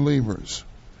for the believers.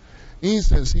 He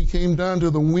says he came down to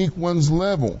the weak one's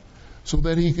level so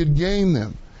that he could gain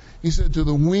them. He said, to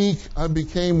the weak, I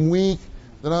became weak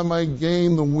that I might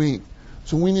gain the weak.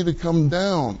 So we need to come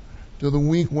down to the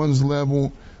weak one's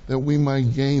level that we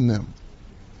might gain them.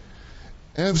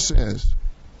 F says,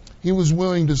 he was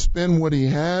willing to spend what he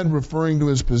had, referring to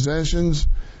his possessions,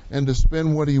 and to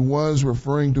spend what he was,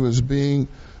 referring to his being,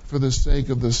 for the sake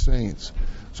of the saints.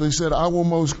 So he said, I will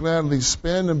most gladly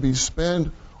spend and be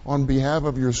spent on behalf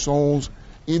of your souls,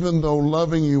 even though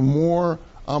loving you more,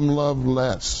 I'm loved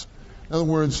less. In other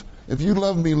words, if you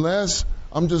love me less,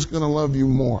 I'm just going to love you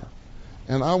more.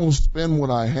 And I will spend what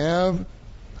I have,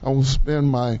 I will spend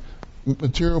my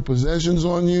material possessions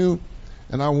on you,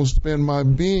 and I will spend my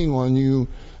being on you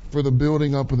for the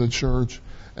building up of the church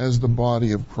as the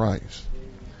body of Christ.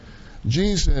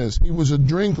 G says he was a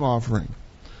drink offering,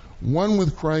 one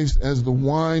with Christ as the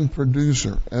wine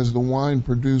producer,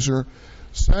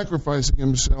 sacrificing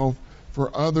himself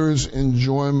for others'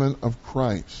 enjoyment of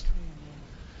Christ.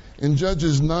 In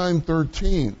Judges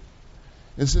 9:13,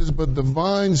 it says, but the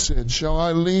vine said, shall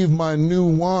I leave my new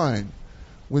wine,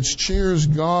 which cheers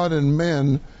God and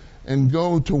men, and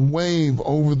go to wave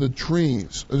over the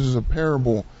trees? This is a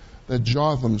parable that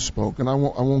Jotham spoke, and I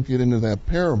won't get into that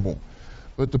parable.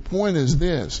 But the point is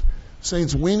this,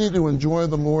 saints, we need to enjoy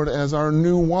the Lord as our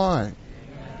new wine.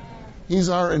 He's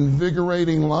our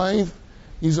invigorating life.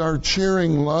 He's our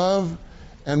cheering love.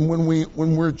 And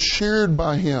when we're cheered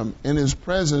by him in his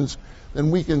presence,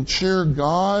 then we can cheer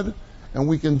God and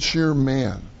we can cheer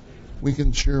man. We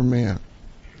can cheer man.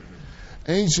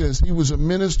 H says he was a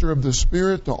minister of the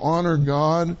Spirit to honor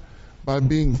God by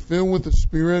being filled with the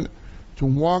Spirit, to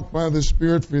walk by the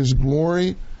Spirit for his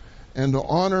glory, and to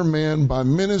honor man by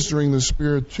ministering the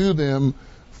Spirit to them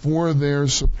for their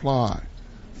supply.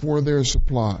 For their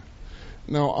supply.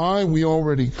 Now we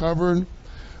already covered.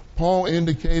 Paul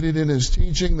indicated in his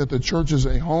teaching that the church is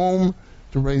a home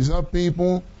to raise up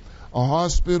people, a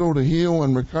hospital to heal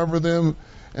and recover them,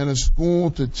 and a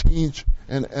school to teach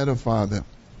and edify them.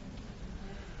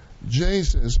 J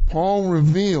says, Paul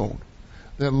revealed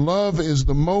that love is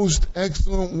the most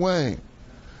excellent way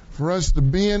for us to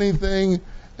be anything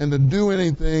and to do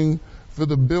anything for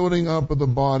the building up of the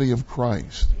body of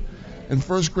Christ. In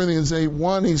 1 Corinthians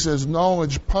 8:1, he says,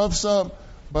 knowledge puffs up,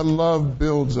 but love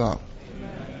builds up.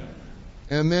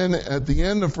 And then at the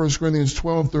end of 1 Corinthians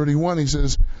 12:31, he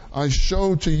says, I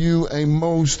show to you a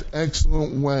most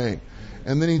excellent way.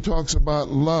 And then he talks about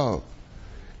love.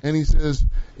 And he says,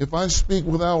 if I speak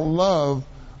without love,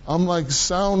 I'm like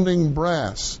sounding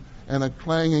brass and a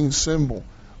clanging cymbal.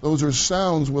 Those are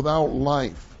sounds without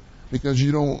life, because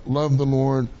you don't love the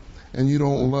Lord and you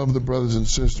don't love the brothers and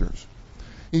sisters.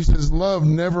 He says love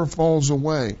never falls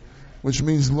away, which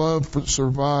means love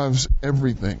survives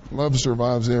everything. Love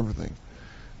survives everything.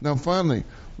 Now finally,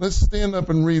 let's stand up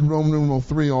and read Roman numeral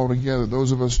 3 all together,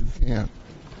 those of us who can.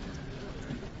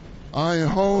 I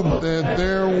hope that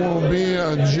there will be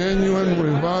a genuine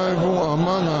revival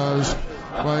among us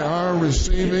by our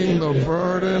receiving the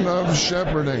burden of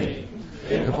shepherding.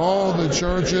 If all the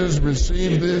churches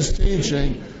receive this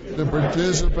teaching to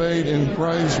participate in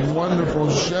Christ's wonderful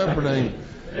shepherding,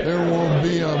 there will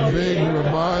be a big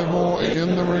revival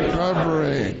in the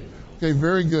recovery. Okay,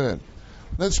 very good.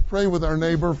 Let's pray with our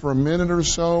neighbor for a minute or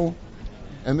so,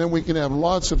 and then we can have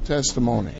lots of testimony.